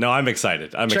out No, I'm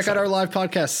excited. Check out our live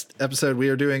podcast episode. We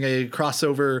are doing a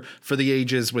crossover for the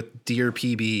ages with Dear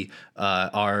PB,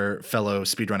 our fellow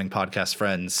speedrunning podcast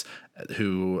friends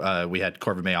who we had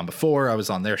Corbin May on before. I was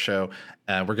on their show.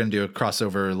 We're going to do a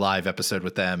crossover live episode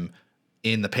with them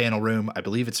in the panel room. I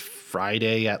believe it's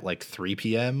Friday at like 3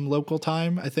 p.m. local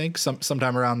time, I think,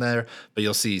 sometime around there. But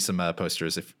you'll see some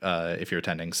posters if you're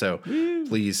attending. So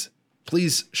please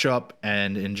show up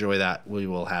and enjoy that. We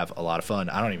will have a lot of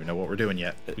fun. I don't even know what we're doing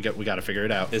yet. We got to figure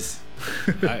it out.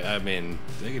 I mean,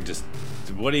 they could just.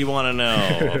 What do you want to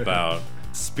know about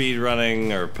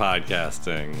speedrunning or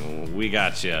podcasting? We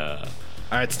got you. All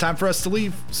right, it's time for us to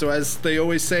leave. So as they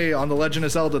always say on The Legend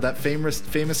of Zelda, that famous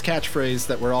catchphrase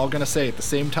that we're all going to say at the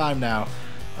same time now.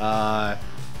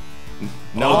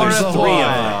 No, there's 3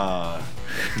 of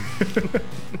them.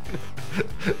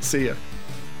 See ya.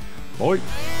 Bye.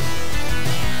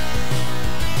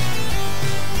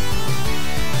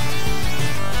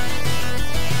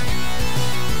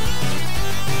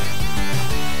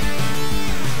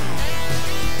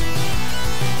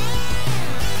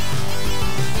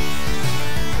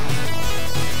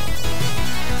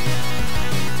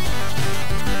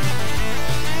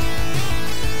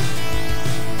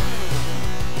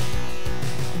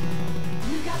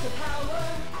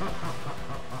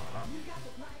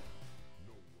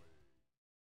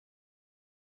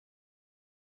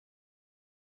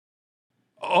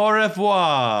 Au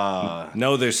revoir.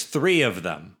 No, there's 3 of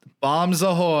them. Bombs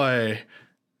ahoy.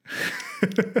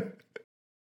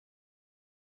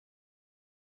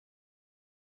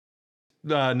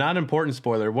 Not important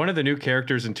spoiler. One of the new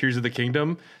characters in Tears of the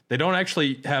Kingdom, they don't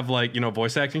actually have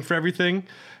voice acting for everything.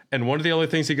 And one of the only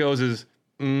things he goes is,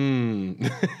 And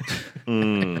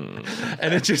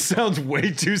it just sounds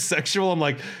way too sexual. I'm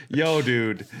like, yo,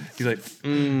 dude. He's like,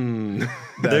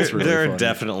 That's really there funny. are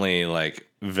definitely like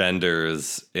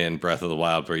vendors in Breath of the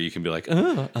Wild where you can be like,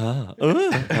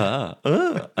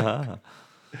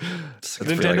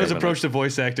 Nintendo's approach to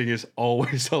voice acting is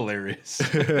always hilarious.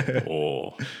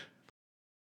 Oh.